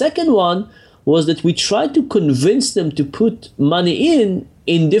 And the second one was that we tried to convince them to put money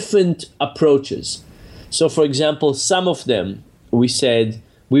in different approaches. So, for example, some of them, we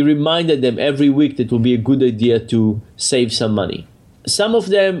reminded them every week that it would be a good idea to save some money. Some of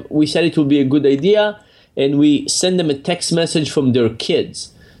them, we said it would be a good idea, and we send them a text message from their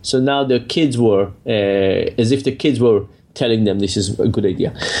kids. So now their kids were, as if the kids were telling them this is a good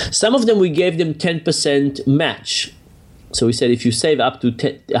idea. Some of them, we gave them 10% match. So we said, if you save up to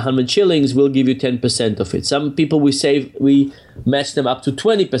 100 shillings, we'll give you 10% of it. Some people we matched them up to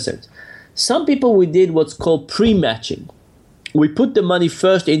 20%. Some people we did what's called pre-matching. We put the money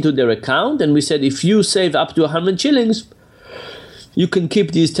first into their account, and we said, if you save up to 100 shillings, you can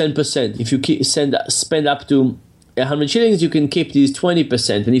keep these 10%. If you spend up to 100 shillings, you can keep these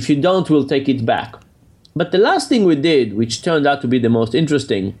 20%. And if you don't, we'll take it back. But the last thing we did, which turned out to be the most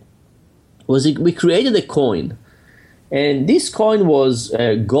interesting, was we created a coin. And this coin was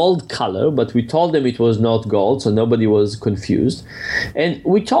gold color, but we told them it was not gold, so nobody was confused. And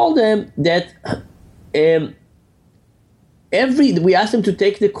we told them that we asked them to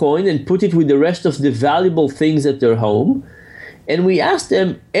take the coin and put it with the rest of the valuable things at their home. And we asked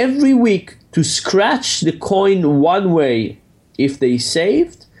them every week to scratch the coin one way if they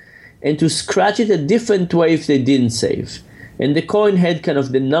saved, and to scratch it a different way if they didn't save. And the coin had kind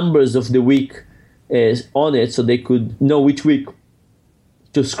of the numbers of the week on it, so they could know which week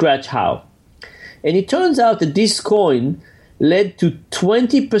to scratch how. And it turns out that this coin led to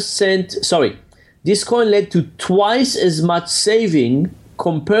this coin led to twice as much saving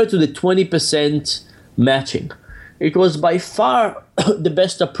compared to the 20% matching. It was by far the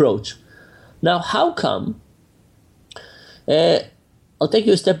best approach. Now, how come? I'll take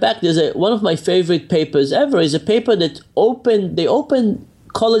you a step back. There's one of my favorite papers ever is a paper that they opened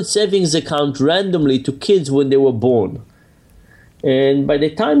college savings account randomly to kids when they were born. And by the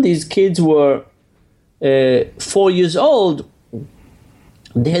time these kids were 4 years old,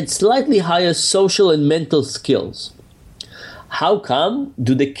 they had slightly higher social and mental skills. How come?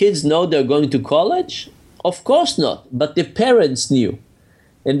 Do the kids know they're going to college? Of course not, but the parents knew.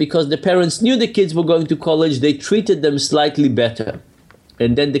 And because the parents knew the kids were going to college, they treated them slightly better.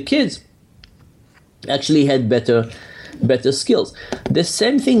 And then the kids actually had better skills. The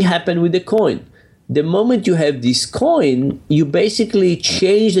same thing happened with the coin. The moment you have this coin, you basically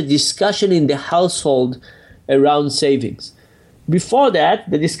change the discussion in the household around savings. Before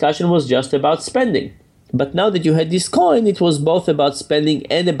that, the discussion was just about spending. But now that you had this coin, it was both about spending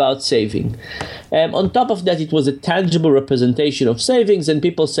and about saving. On top of that, it was a tangible representation of savings, and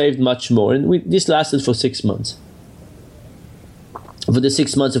people saved much more. And this lasted for 6 months. for the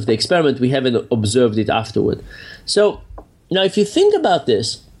 6 months of the experiment. We haven't observed it afterward. So now if you think about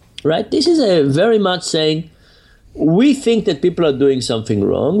this, right, this is a very much saying, we think that people are doing something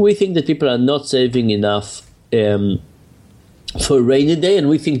wrong. We think that people are not saving enough for a rainy day, and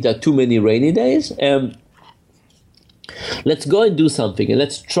we think there are too many rainy days. Let's go and do something, and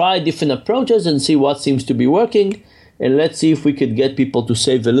let's try different approaches and see what seems to be working, and let's see if we could get people to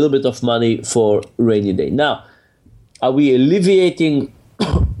save a little bit of money for rainy day. Now, are we alleviating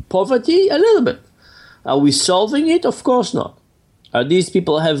poverty? A little bit. Are we solving it? Of course not. Are these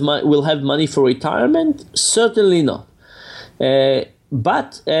people will have money for retirement? Certainly not.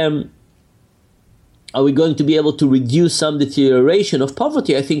 But are we going to be able to reduce some deterioration of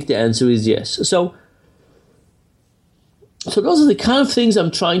poverty? I think the answer is yes. So those are the kind of things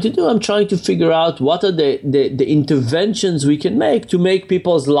I'm trying to do. I'm trying to figure out what are the interventions we can make to make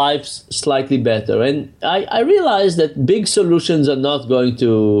people's lives slightly better. And I realize that big solutions are not going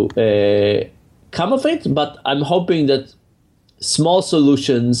to come of it, but I'm hoping that small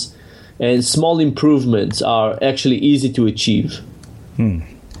solutions and small improvements are actually easy to achieve.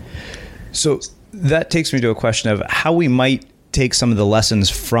 So that takes me to a question of how we might take some of the lessons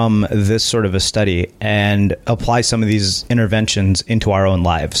from this sort of a study and apply some of these interventions into our own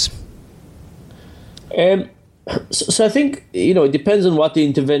lives. So I think, it depends on what the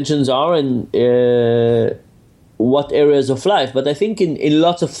interventions are and what areas of life, but I think in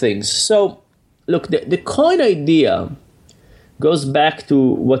lots of things. So look, the coin idea goes back to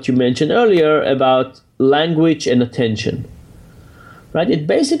what you mentioned earlier about language and attention, right? It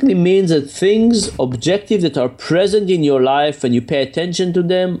basically means that things, objectives that are present in your life and you pay attention to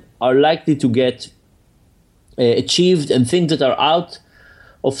them are likely to get achieved, and things that are out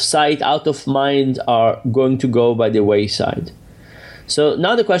of sight, out of mind are going to go by the wayside. So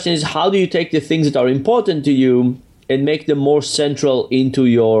now the question is, how do you take the things that are important to you and make them more central into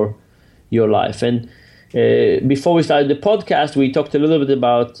your life? And before we started the podcast, we talked a little bit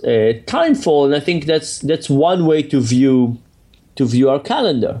about timefall, and I think that's one way to view our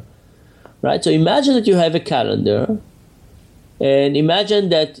calendar, right? So imagine that you have a calendar, and imagine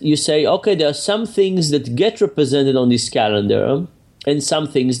that you say, okay, there are some things that get represented on this calendar and some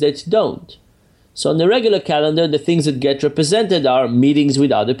things that don't. So on the regular calendar, the things that get represented are meetings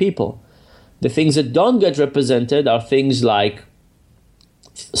with other people. The things that don't get represented are things like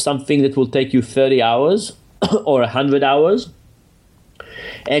something that will take you 30 hours or 100 hours.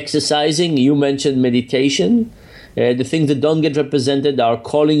 Exercising, you mentioned meditation. The things that don't get represented are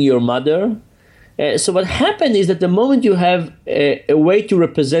calling your mother. So what happened is that the moment you have a way to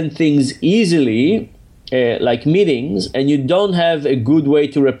represent things easily, like meetings, and you don't have a good way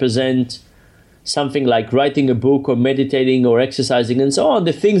to represent something like writing a book or meditating or exercising and so on,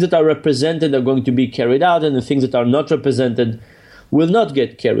 the things that are represented are going to be carried out, and the things that are not represented will not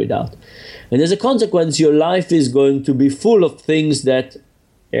get carried out. And as a consequence, your life is going to be full of things that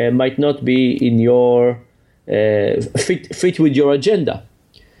might not be in your fit with your agenda.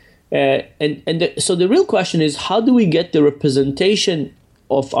 So the real question is, how do we get the representation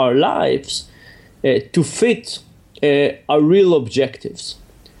of our lives to fit our real objectives?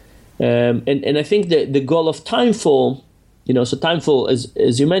 And I think the goal of Timefall, so Timefall,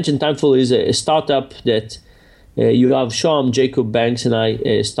 as you mentioned, Timefall is a startup that Yoav Shom, Jacob Banks, and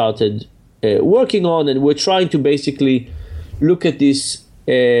I started working on, and we're trying to basically look at this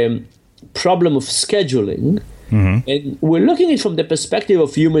problem of scheduling, and we're looking at it from the perspective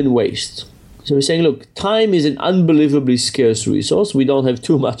of human waste. So we're saying, look, time is an unbelievably scarce resource. We don't have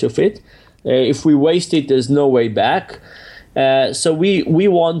too much of it. If we waste it, there's no way back. So we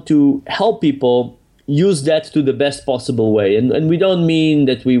want to help people use that to the best possible way. And we don't mean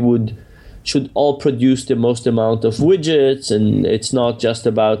that we should all produce the most amount of widgets, and it's not just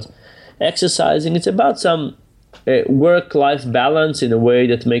about exercising. It's about some work-life balance in a way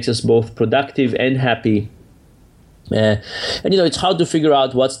that makes us both productive and happy. And it's hard to figure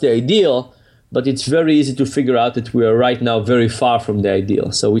out what's the ideal, but it's very easy to figure out that we are right now very far from the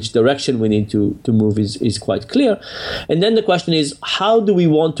ideal. So which direction we need to move is quite clear. And then the question is, how do we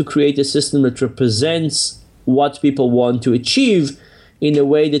want to create a system that represents what people want to achieve in a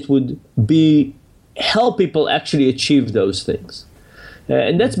way that would help people actually achieve those things?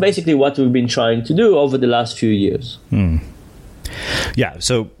 And that's basically what we've been trying to do over the last few years. Yeah.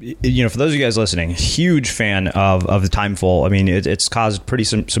 So, for those of you guys listening, huge fan of the Timefall. I mean, it's caused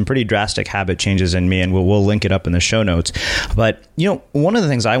some pretty drastic habit changes in me, and we'll link it up in the show notes. But, one of the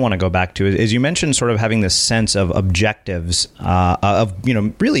things I want to go back to is you mentioned sort of having this sense of objectives, of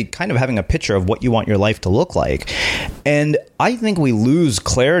really kind of having a picture of what you want your life to look like. And I think we lose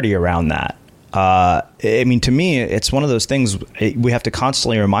clarity around that. I mean, to me, it's one of those things we have to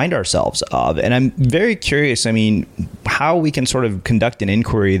constantly remind ourselves of. And I'm very curious, I mean, how we can sort of conduct an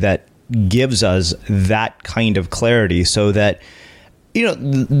inquiry that gives us that kind of clarity so that, you know,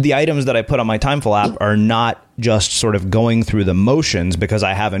 the items that I put on my Timeful app are not just sort of going through the motions because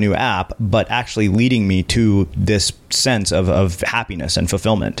I have a new app, but actually leading me to this sense of happiness and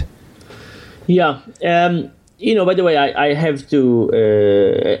fulfillment. Yeah. You know, by the way, I have to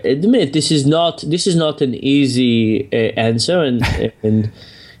admit this is not an easy answer, and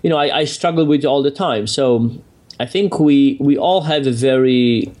you know, I struggle with it all the time. So I think we all have a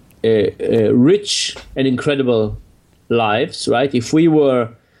very rich and incredible lives, right? If we were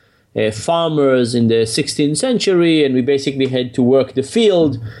farmers in the 16th century and we basically had to work the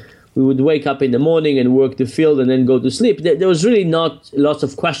field, we would wake up in the morning and work the field and then go to sleep. There was really not lots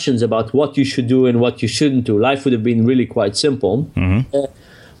of questions about what you should do and what you shouldn't do. Life would have been really quite simple.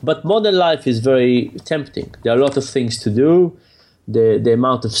 But modern life is very tempting. There are a lot of things to do. The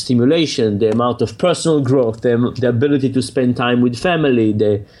amount of stimulation, the amount of personal growth, the ability to spend time with family,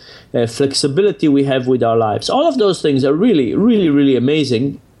 the flexibility we have with our lives. All of those things are really, really, really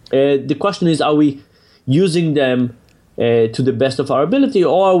amazing. The question is, are we using them to the best of our ability,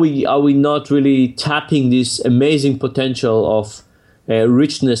 or are we not really tapping this amazing potential of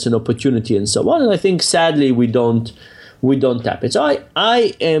richness and opportunity and so on? And I think sadly we don't tap it. So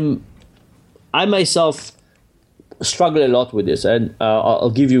I myself struggle a lot with this, and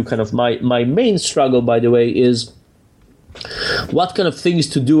I'll give you kind of my main struggle, by the way, is what kind of things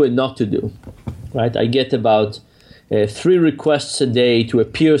to do and not to do. Right? I get about 3 requests a day to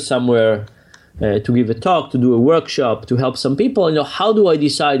appear somewhere, to give a talk, to do a workshop, to help some people. You know, how do I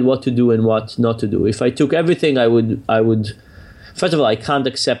decide what to do and what not to do? If I took everything, I would. First of all, I can't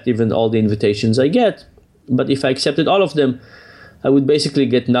accept even all the invitations I get. But if I accepted all of them, I would basically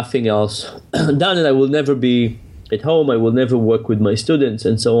get nothing else done, and I will never be at home. I will never work with my students,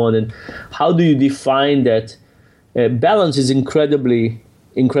 and so on. And how do you define that? Balance is incredibly,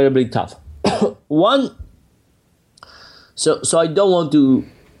 incredibly tough. So I don't want to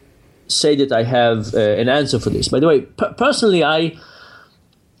say that I have an answer for this. By the way, personally,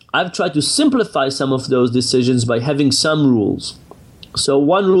 I've tried to simplify some of those decisions by having some rules. So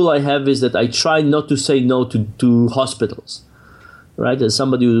one rule I have is that I try not to say no to hospitals. Right? As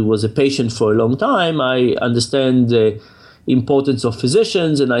somebody who was a patient for a long time, I understand the importance of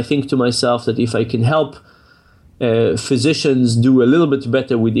physicians, and I think to myself that if I can help physicians do a little bit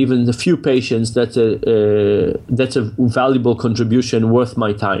better with even a few patients, that's a valuable contribution worth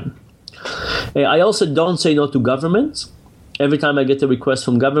my time. I also don't say no to governments. Every time I get a request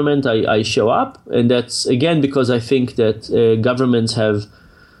from government, I show up, and that's again because I think that governments have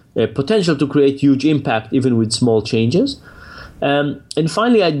potential to create huge impact even with small changes. And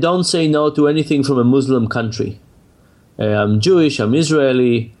finally, I don't say no to anything from a Muslim country. I'm Jewish, I'm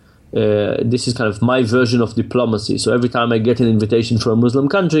Israeli. This is kind of my version of diplomacy. So every time I get an invitation from a Muslim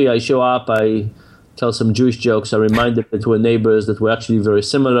country, I show up, I tell some Jewish jokes, I remind them that we're neighbors, that we're actually very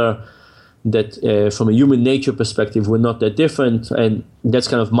similar, that from a human nature perspective, we're not that different. And that's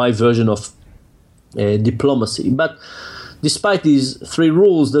kind of my version of diplomacy. But despite these 3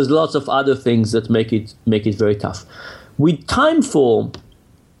 rules, there's lots of other things that make it very tough. With Timeful,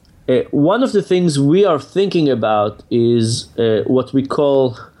 one of the things we are thinking about is what we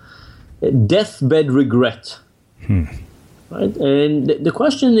call deathbed regret. Right? And the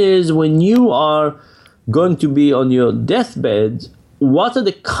question is, when you are going to be on your deathbed, what are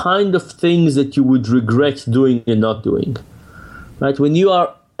the kind of things that you would regret doing and not doing? Right? When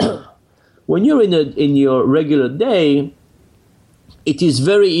you're in your regular day, it is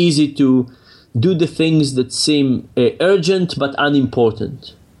very easy to do the things that seem urgent but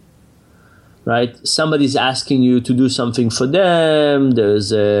unimportant. Right? Somebody's asking you to do something for them.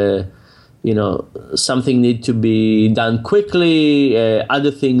 There's something need to be done quickly.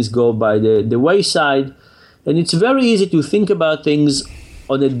 Other things go by the wayside. And it's very easy to think about things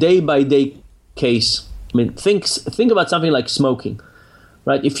on a day-by-day case. I mean, think about something like smoking,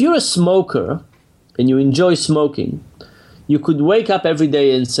 right? If you're a smoker and you enjoy smoking, you could wake up every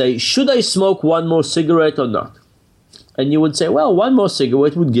day and say, should I smoke one more cigarette or not? And you would say, well, one more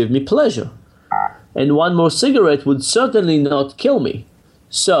cigarette would give me pleasure. And one more cigarette would certainly not kill me.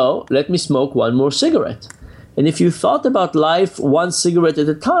 So let me smoke one more cigarette. And if you thought about life one cigarette at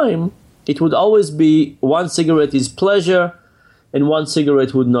a time, it would always be one cigarette is pleasure and one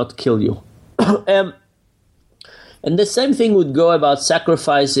cigarette would not kill you. And the same thing would go about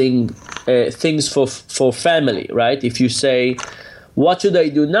sacrificing things for family, right? If you say, what should I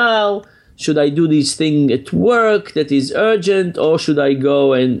do now should I do this thing at work that is urgent, or should I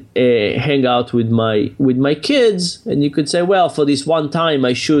go and hang out with my kids? And you could say, well, for this one time,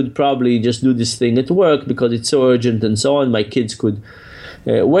 I should probably just do this thing at work because it's so urgent and so on. My kids could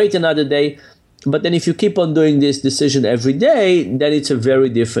wait another day. But then if you keep on doing this decision every day, then it's a very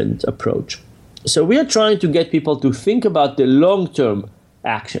different approach. So we are trying to get people to think about the long-term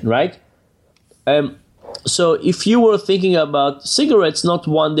action, right? So if you were thinking about cigarettes, not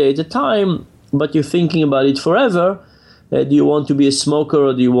one day at a time, but you're thinking about it forever, do you want to be a smoker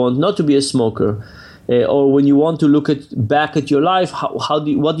or do you want not to be a smoker? Or when you want to look back at your life,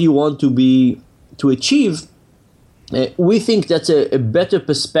 what do you want to achieve? We think that's a better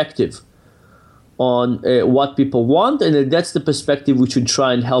perspective on what people want, and that's the perspective we should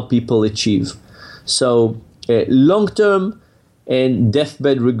try and help people achieve. So long-term and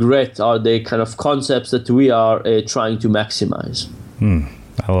deathbed regret are the kind of concepts that we are trying to maximize.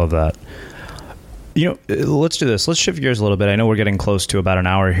 I love that. Let's do this. Let's shift gears a little bit. I know we're getting close to about an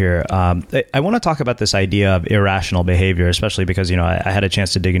hour here. I want to talk about this idea of irrational behavior, especially because, I had a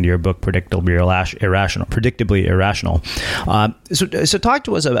chance to dig into your book, Predictably Irrational. So talk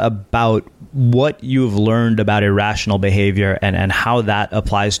to us about what you've learned about irrational behavior and how that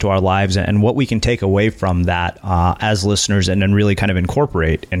applies to our lives and what we can take away from that as listeners and then really kind of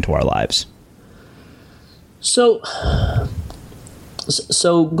incorporate into our lives. So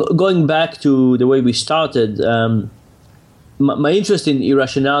going back to the way we started, my interest in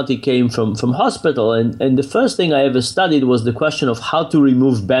irrationality came from hospital, and the first thing I ever studied was the question of how to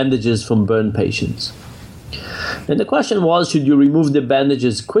remove bandages from burn patients. And the question was, should you remove the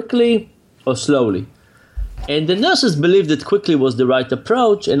bandages quickly or slowly? And the nurses believed that quickly was the right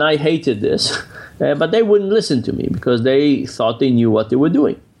approach, and I hated this, but they wouldn't listen to me because they thought they knew what they were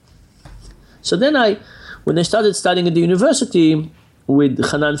doing. So then when I started studying at the university,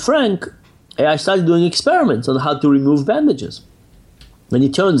 with Hanan Frank, I started doing experiments on how to remove bandages. And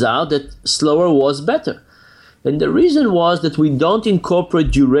it turns out that slower was better. And the reason was that we don't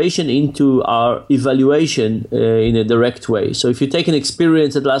incorporate duration into our evaluation in a direct way. So if you take an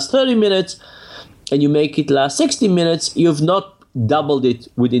experience that lasts 30 minutes and you make it last 60 minutes, you've not doubled it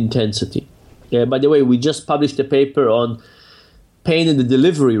with intensity. By the way, we just published a paper on pain in the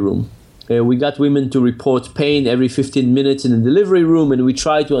delivery room. We got women to report pain every 15 minutes in the delivery room, and we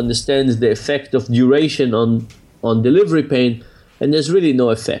try to understand the effect of duration on delivery pain, and there's really no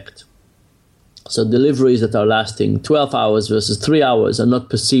effect. So deliveries that are lasting 12 hours versus 3 hours are not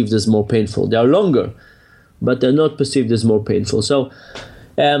perceived as more painful. They are longer, but they're not perceived as more painful. So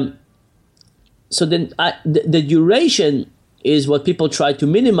then the duration is what people try to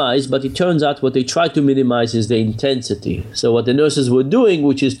minimize, but it turns out what they try to minimize is the intensity. So what the nurses were doing,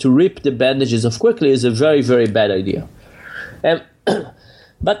 which is to rip the bandages off quickly, is a very, very bad idea.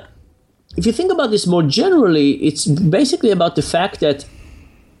 But if you think about this more generally, it's basically about the fact that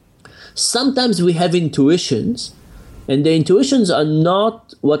sometimes we have intuitions, and the intuitions are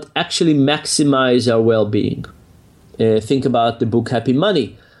not what actually maximize our well-being. Think about the book Happy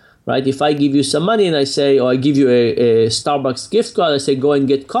Money. Right? If I give you some money and I say, or I give you a Starbucks gift card, I say, go and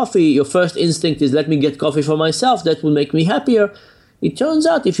get coffee. Your first instinct is, let me get coffee for myself. That will make me happier. It turns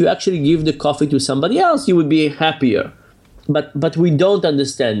out if you actually give the coffee to somebody else, you would be happier. But we don't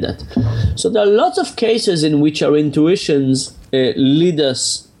understand that. So there are lots of cases in which our intuitions lead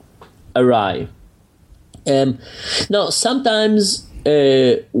us awry. Now, sometimes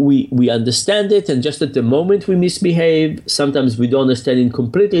we understand it, and just at the moment we misbehave. Sometimes we don't understand it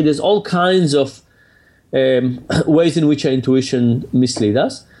completely. There's all kinds of ways in which our intuition mislead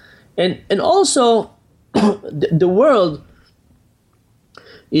us, and also the world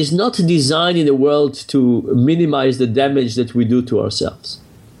is not designed in the world to minimize the damage that we do to ourselves.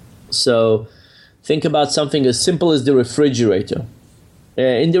 So think about something as simple as the refrigerator.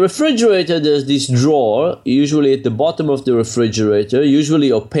 In the refrigerator, there's this drawer, usually at the bottom of the refrigerator,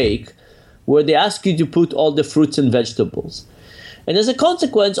 usually opaque, where they ask you to put all the fruits and vegetables. And as a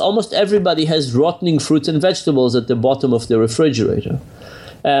consequence, almost everybody has rotting fruits and vegetables at the bottom of the refrigerator.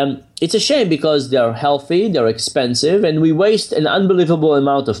 It's a shame because they're healthy, they're expensive, and we waste an unbelievable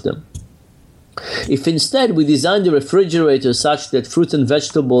amount of them. If instead we designed the refrigerator such that fruits and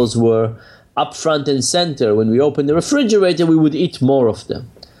vegetables were up front and center, when we open the refrigerator, we would eat more of them,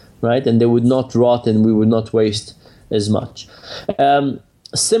 right? And they would not rot and we would not waste as much.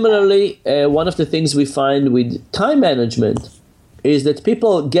 Similarly, one of the things we find with time management is that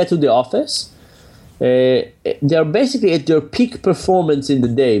people get to the office, they're basically at their peak performance in the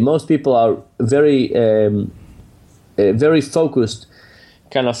day. Most people are very focused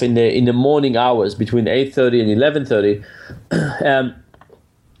kind of in the morning hours between 8:30 and 11:30.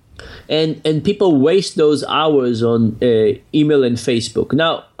 And people waste those hours on email and Facebook.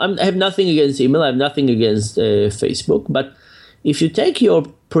 Now, I have nothing against email. I have nothing against Facebook. But if you take your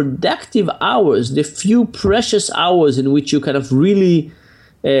productive hours, the few precious hours in which you kind of really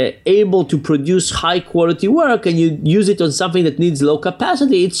able to produce high quality work, and you use it on something that needs low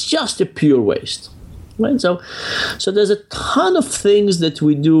capacity, it's just a pure waste. Right? So there's a ton of things that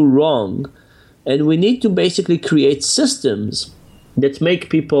we do wrong, and we need to basically create systems that make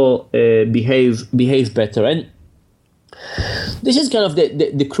people behave better. And this is kind of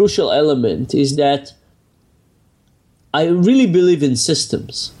the crucial element, is that I really believe in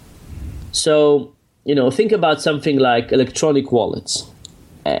systems. So, think about something like electronic wallets.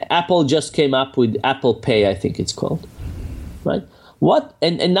 Apple just came up with Apple Pay, I think it's called, right?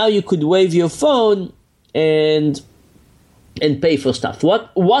 And now you could wave your phone and pay for stuff.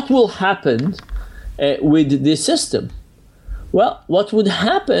 What will happen with this system? Well, what would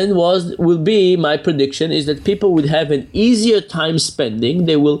happen will be, my prediction is that people would have an easier time spending.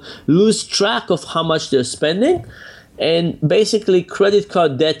 They will lose track of how much they're spending, and basically credit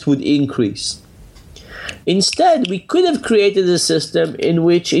card debt would increase. Instead, we could have created a system in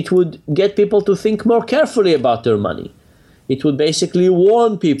which it would get people to think more carefully about their money. It would basically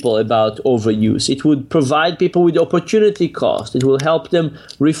warn people about overuse. It would provide people with opportunity cost. It will help them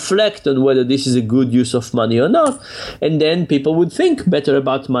reflect on whether this is a good use of money or not. And then people would think better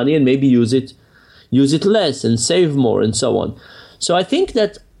about money and maybe use it less and save more and so on. So I think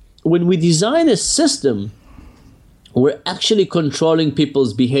that when we design a system, we're actually controlling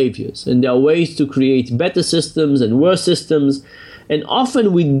people's behaviors. And there are ways to create better systems and worse systems. And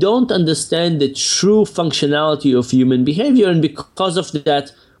often we don't understand the true functionality of human behavior. And because of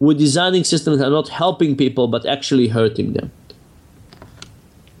that, we're designing systems that are not helping people, but actually hurting them.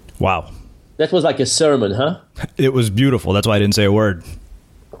 Wow. That was like a sermon, huh? It was beautiful. That's why I didn't say a word.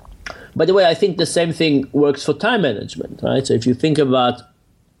 By the way, I think the same thing works for time management, right? So if you think about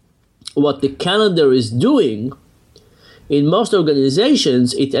what the calendar is doing, in most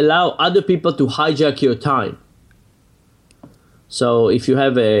organizations, it allows other people to hijack your time. So if you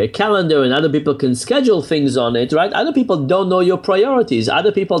have a calendar and other people can schedule things on it, right? Other people don't know your priorities.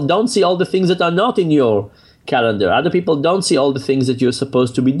 Other people don't see all the things that are not in your calendar. Other people don't see all the things that you're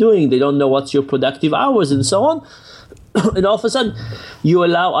supposed to be doing. They don't know what's your productive hours and so on. And all of a sudden, you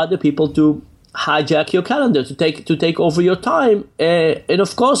allow other people to hijack your calendar, to take over your time, and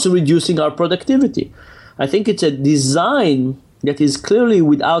of course, reducing our productivity. I think it's a design that is clearly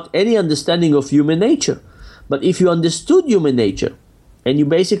without any understanding of human nature. But if you understood human nature and you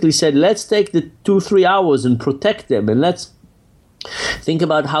basically said, let's take the 2-3 hours and protect them, and let's think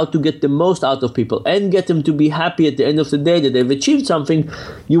about how to get the most out of people and get them to be happy at the end of the day that they've achieved something,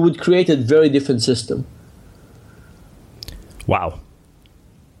 you would create a very different system. Wow.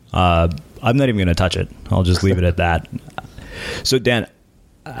 I'm not even going to touch it. I'll just leave it at that. So, Dan,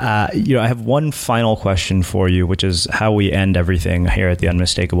 I have one final question for you, which is how we end everything here at the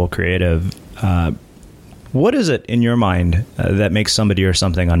Unmistakable Creative. What is it in your mind that makes somebody or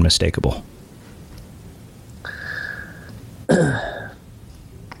something unmistakable?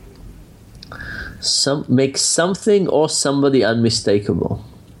 Make something or somebody unmistakable.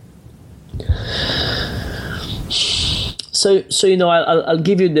 So I'll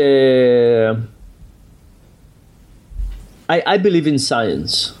give you the. I believe in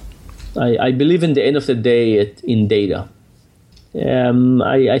science. I believe in the end of the day in data.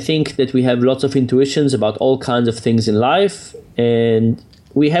 I think that we have lots of intuitions about all kinds of things in life, and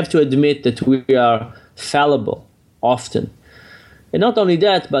we have to admit that we are fallible often. And not only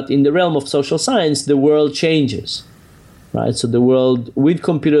that, but in the realm of social science, the world changes, right? So the world with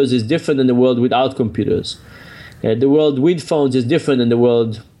computers is different than the world without computers. The world with phones is different than the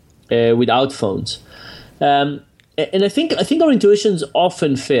world without phones. And I think our intuitions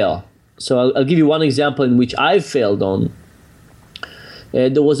often fail. So I'll give you one example in which I've failed on.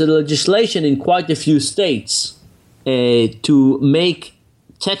 There was a legislation in quite a few states to make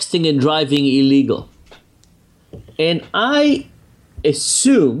texting and driving illegal. And I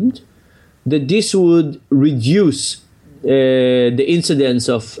assumed that this would reduce the incidence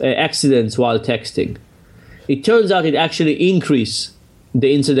of accidents while texting. It turns out it actually increased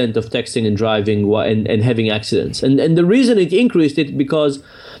the incident of texting and driving and having accidents. And the reason it increased it because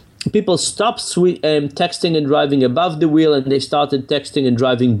people stopped texting and driving above the wheel, and they started texting and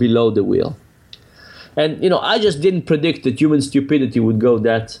driving below the wheel. And I just didn't predict that human stupidity would go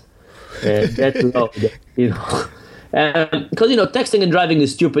that low. Because texting and driving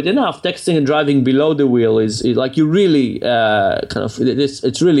is stupid enough. Texting and driving below the wheel is like you really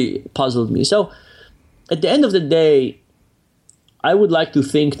it's really puzzled me. So at the end of the day, I would like to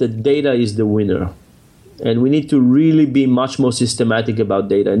think that data is the winner. And we need to really be much more systematic about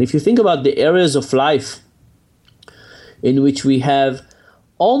data. And if you think about the areas of life in which we have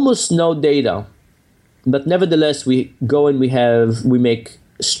almost no data, but nevertheless we go and we make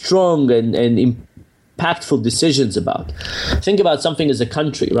strong and impactful decisions about. Think about something as a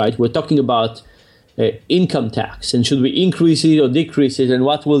country, right? We're talking about income tax, and should we increase it or decrease it, and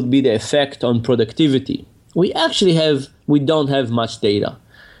what will be the effect on productivity? We don't have much data.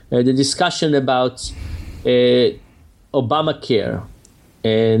 The discussion about Obamacare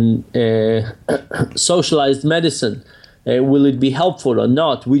and socialized medicine, will it be helpful or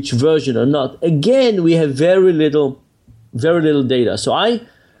not? Which version or not? Again, we have very little data. So I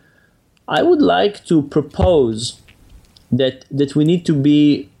would like to propose that we need to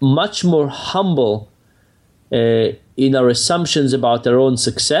be much more humble in our assumptions about our own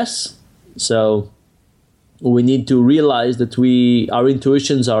success. So we need to realize that our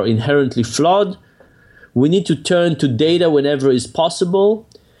intuitions are inherently flawed. We need to turn to data whenever is possible.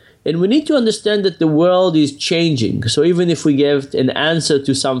 And we need to understand that the world is changing. So even if we get an answer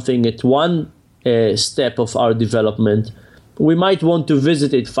to something at one step of our development, we might want to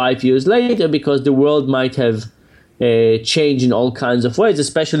visit it 5 years later because the world might have changed in all kinds of ways,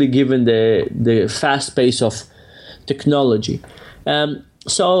 especially given the fast pace of technology.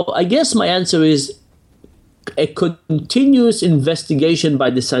 So I guess my answer is a continuous investigation by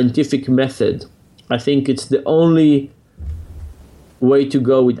the scientific method. I think it's the only way to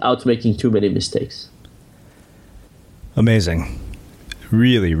go without making too many mistakes. Amazing.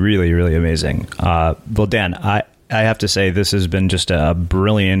 Really, really, really amazing. Well, Dan, I have to say this has been just a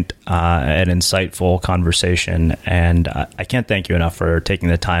brilliant and insightful conversation, and I can't thank you enough for taking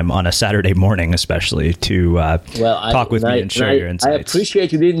the time on a Saturday morning, especially to talk with me and share your insights. I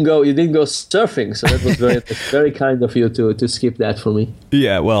appreciate you didn't go surfing, so that was very kind of you to skip that for me.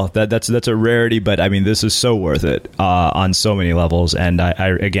 Yeah, well, that's a rarity, but I mean, this is so worth it on so many levels, and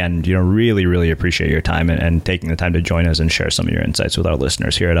I again, really, really appreciate your time and taking the time to join us and share some of your insights with our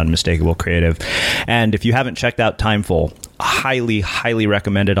listeners here at Unmistakable Creative. And if you haven't checked out Timeful, highly, highly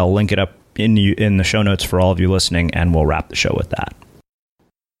recommend it. I'll link it up in the show notes for all of you listening, and we'll wrap the show with that.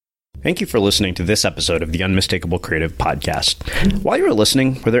 Thank you for listening to this episode of the Unmistakable Creative Podcast. While you were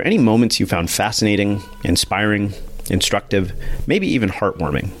listening, were there any moments you found fascinating, inspiring, instructive, maybe even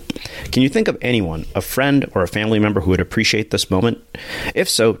heartwarming? Can you think of anyone, a friend or a family member who would appreciate this moment? If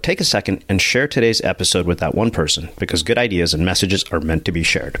so, take a second and share today's episode with that one person, because good ideas and messages are meant to be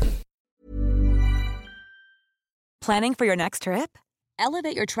shared. Planning for your next trip?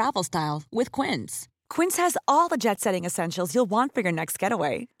 Elevate your travel style with Quince. Quince has all the jet-setting essentials you'll want for your next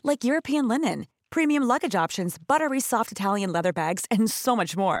getaway, like European linen, premium luggage options, buttery soft Italian leather bags, and so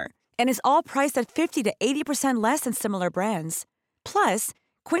much more. And is all priced at 50 to 80% less than similar brands. Plus,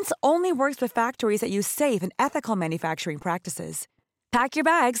 Quince only works with factories that use safe and ethical manufacturing practices. Pack your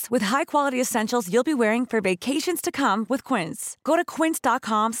bags with high-quality essentials you'll be wearing for vacations to come with Quince. Go to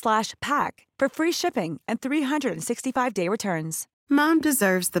quince.com/pack for free shipping and 365-day returns. Mom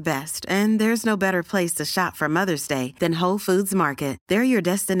deserves the best, and there's no better place to shop for Mother's Day than Whole Foods Market. They're your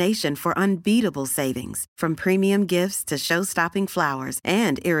destination for unbeatable savings, from premium gifts to show-stopping flowers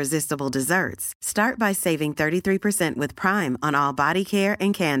and irresistible desserts. Start by saving 33% with Prime on all body care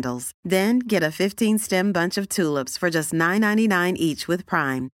and candles. Then get a 15-stem bunch of tulips for just $9.99 each with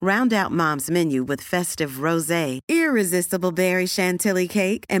Prime. Round out Mom's menu with festive rosé, irresistible berry chantilly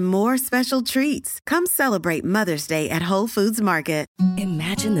cake, and more special treats. Come celebrate Mother's Day at Whole Foods Market.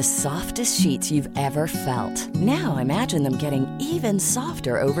 Imagine the softest sheets you've ever felt. Now imagine them getting even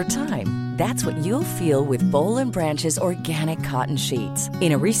softer over time. That's what you'll feel with Boll & Branch's organic cotton sheets.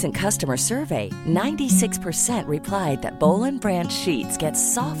 In a recent customer survey, 96% replied that Boll & Branch sheets get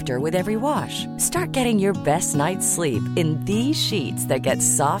softer with every wash. Start getting your best night's sleep in these sheets that get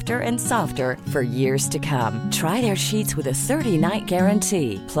softer and softer for years to come. Try their sheets with a 30-night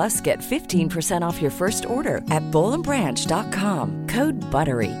guarantee. Plus, get 15% off your first order at bollandbranch.com. Code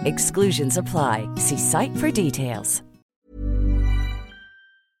BUTTERY. Exclusions apply. See site for details.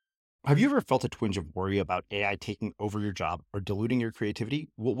 Have you ever felt a twinge of worry about AI taking over your job or diluting your creativity?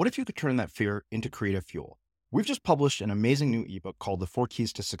 Well, what if you could turn that fear into creative fuel? We've just published an amazing new ebook called The 4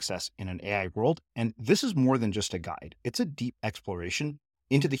 Keys to Success in an AI World, and this is more than just a guide. It's a deep exploration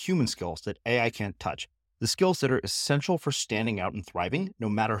into the human skills that AI can't touch, the skills that are essential for standing out and thriving, no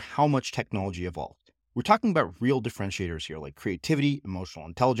matter how much technology evolves. We're talking about real differentiators here, like creativity, emotional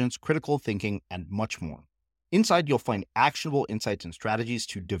intelligence, critical thinking, and much more. Inside, you'll find actionable insights and strategies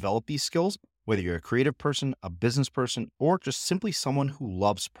to develop these skills, whether you're a creative person, a business person, or just simply someone who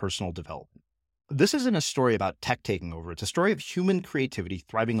loves personal development. This isn't a story about tech taking over. It's a story of human creativity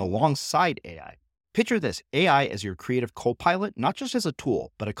thriving alongside AI. Picture this, AI as your creative co-pilot, not just as a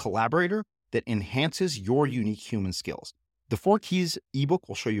tool, but a collaborator that enhances your unique human skills. The 4 Keys ebook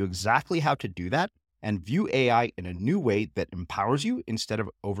will show you exactly how to do that and view AI in a new way that empowers you instead of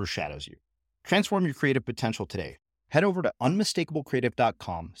overshadows you. Transform your creative potential today. Head over to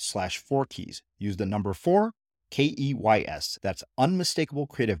unmistakablecreative.com/4keys. Use the number 4, KEYS. That's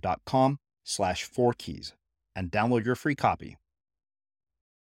unmistakablecreative.com/4keys and download your free copy.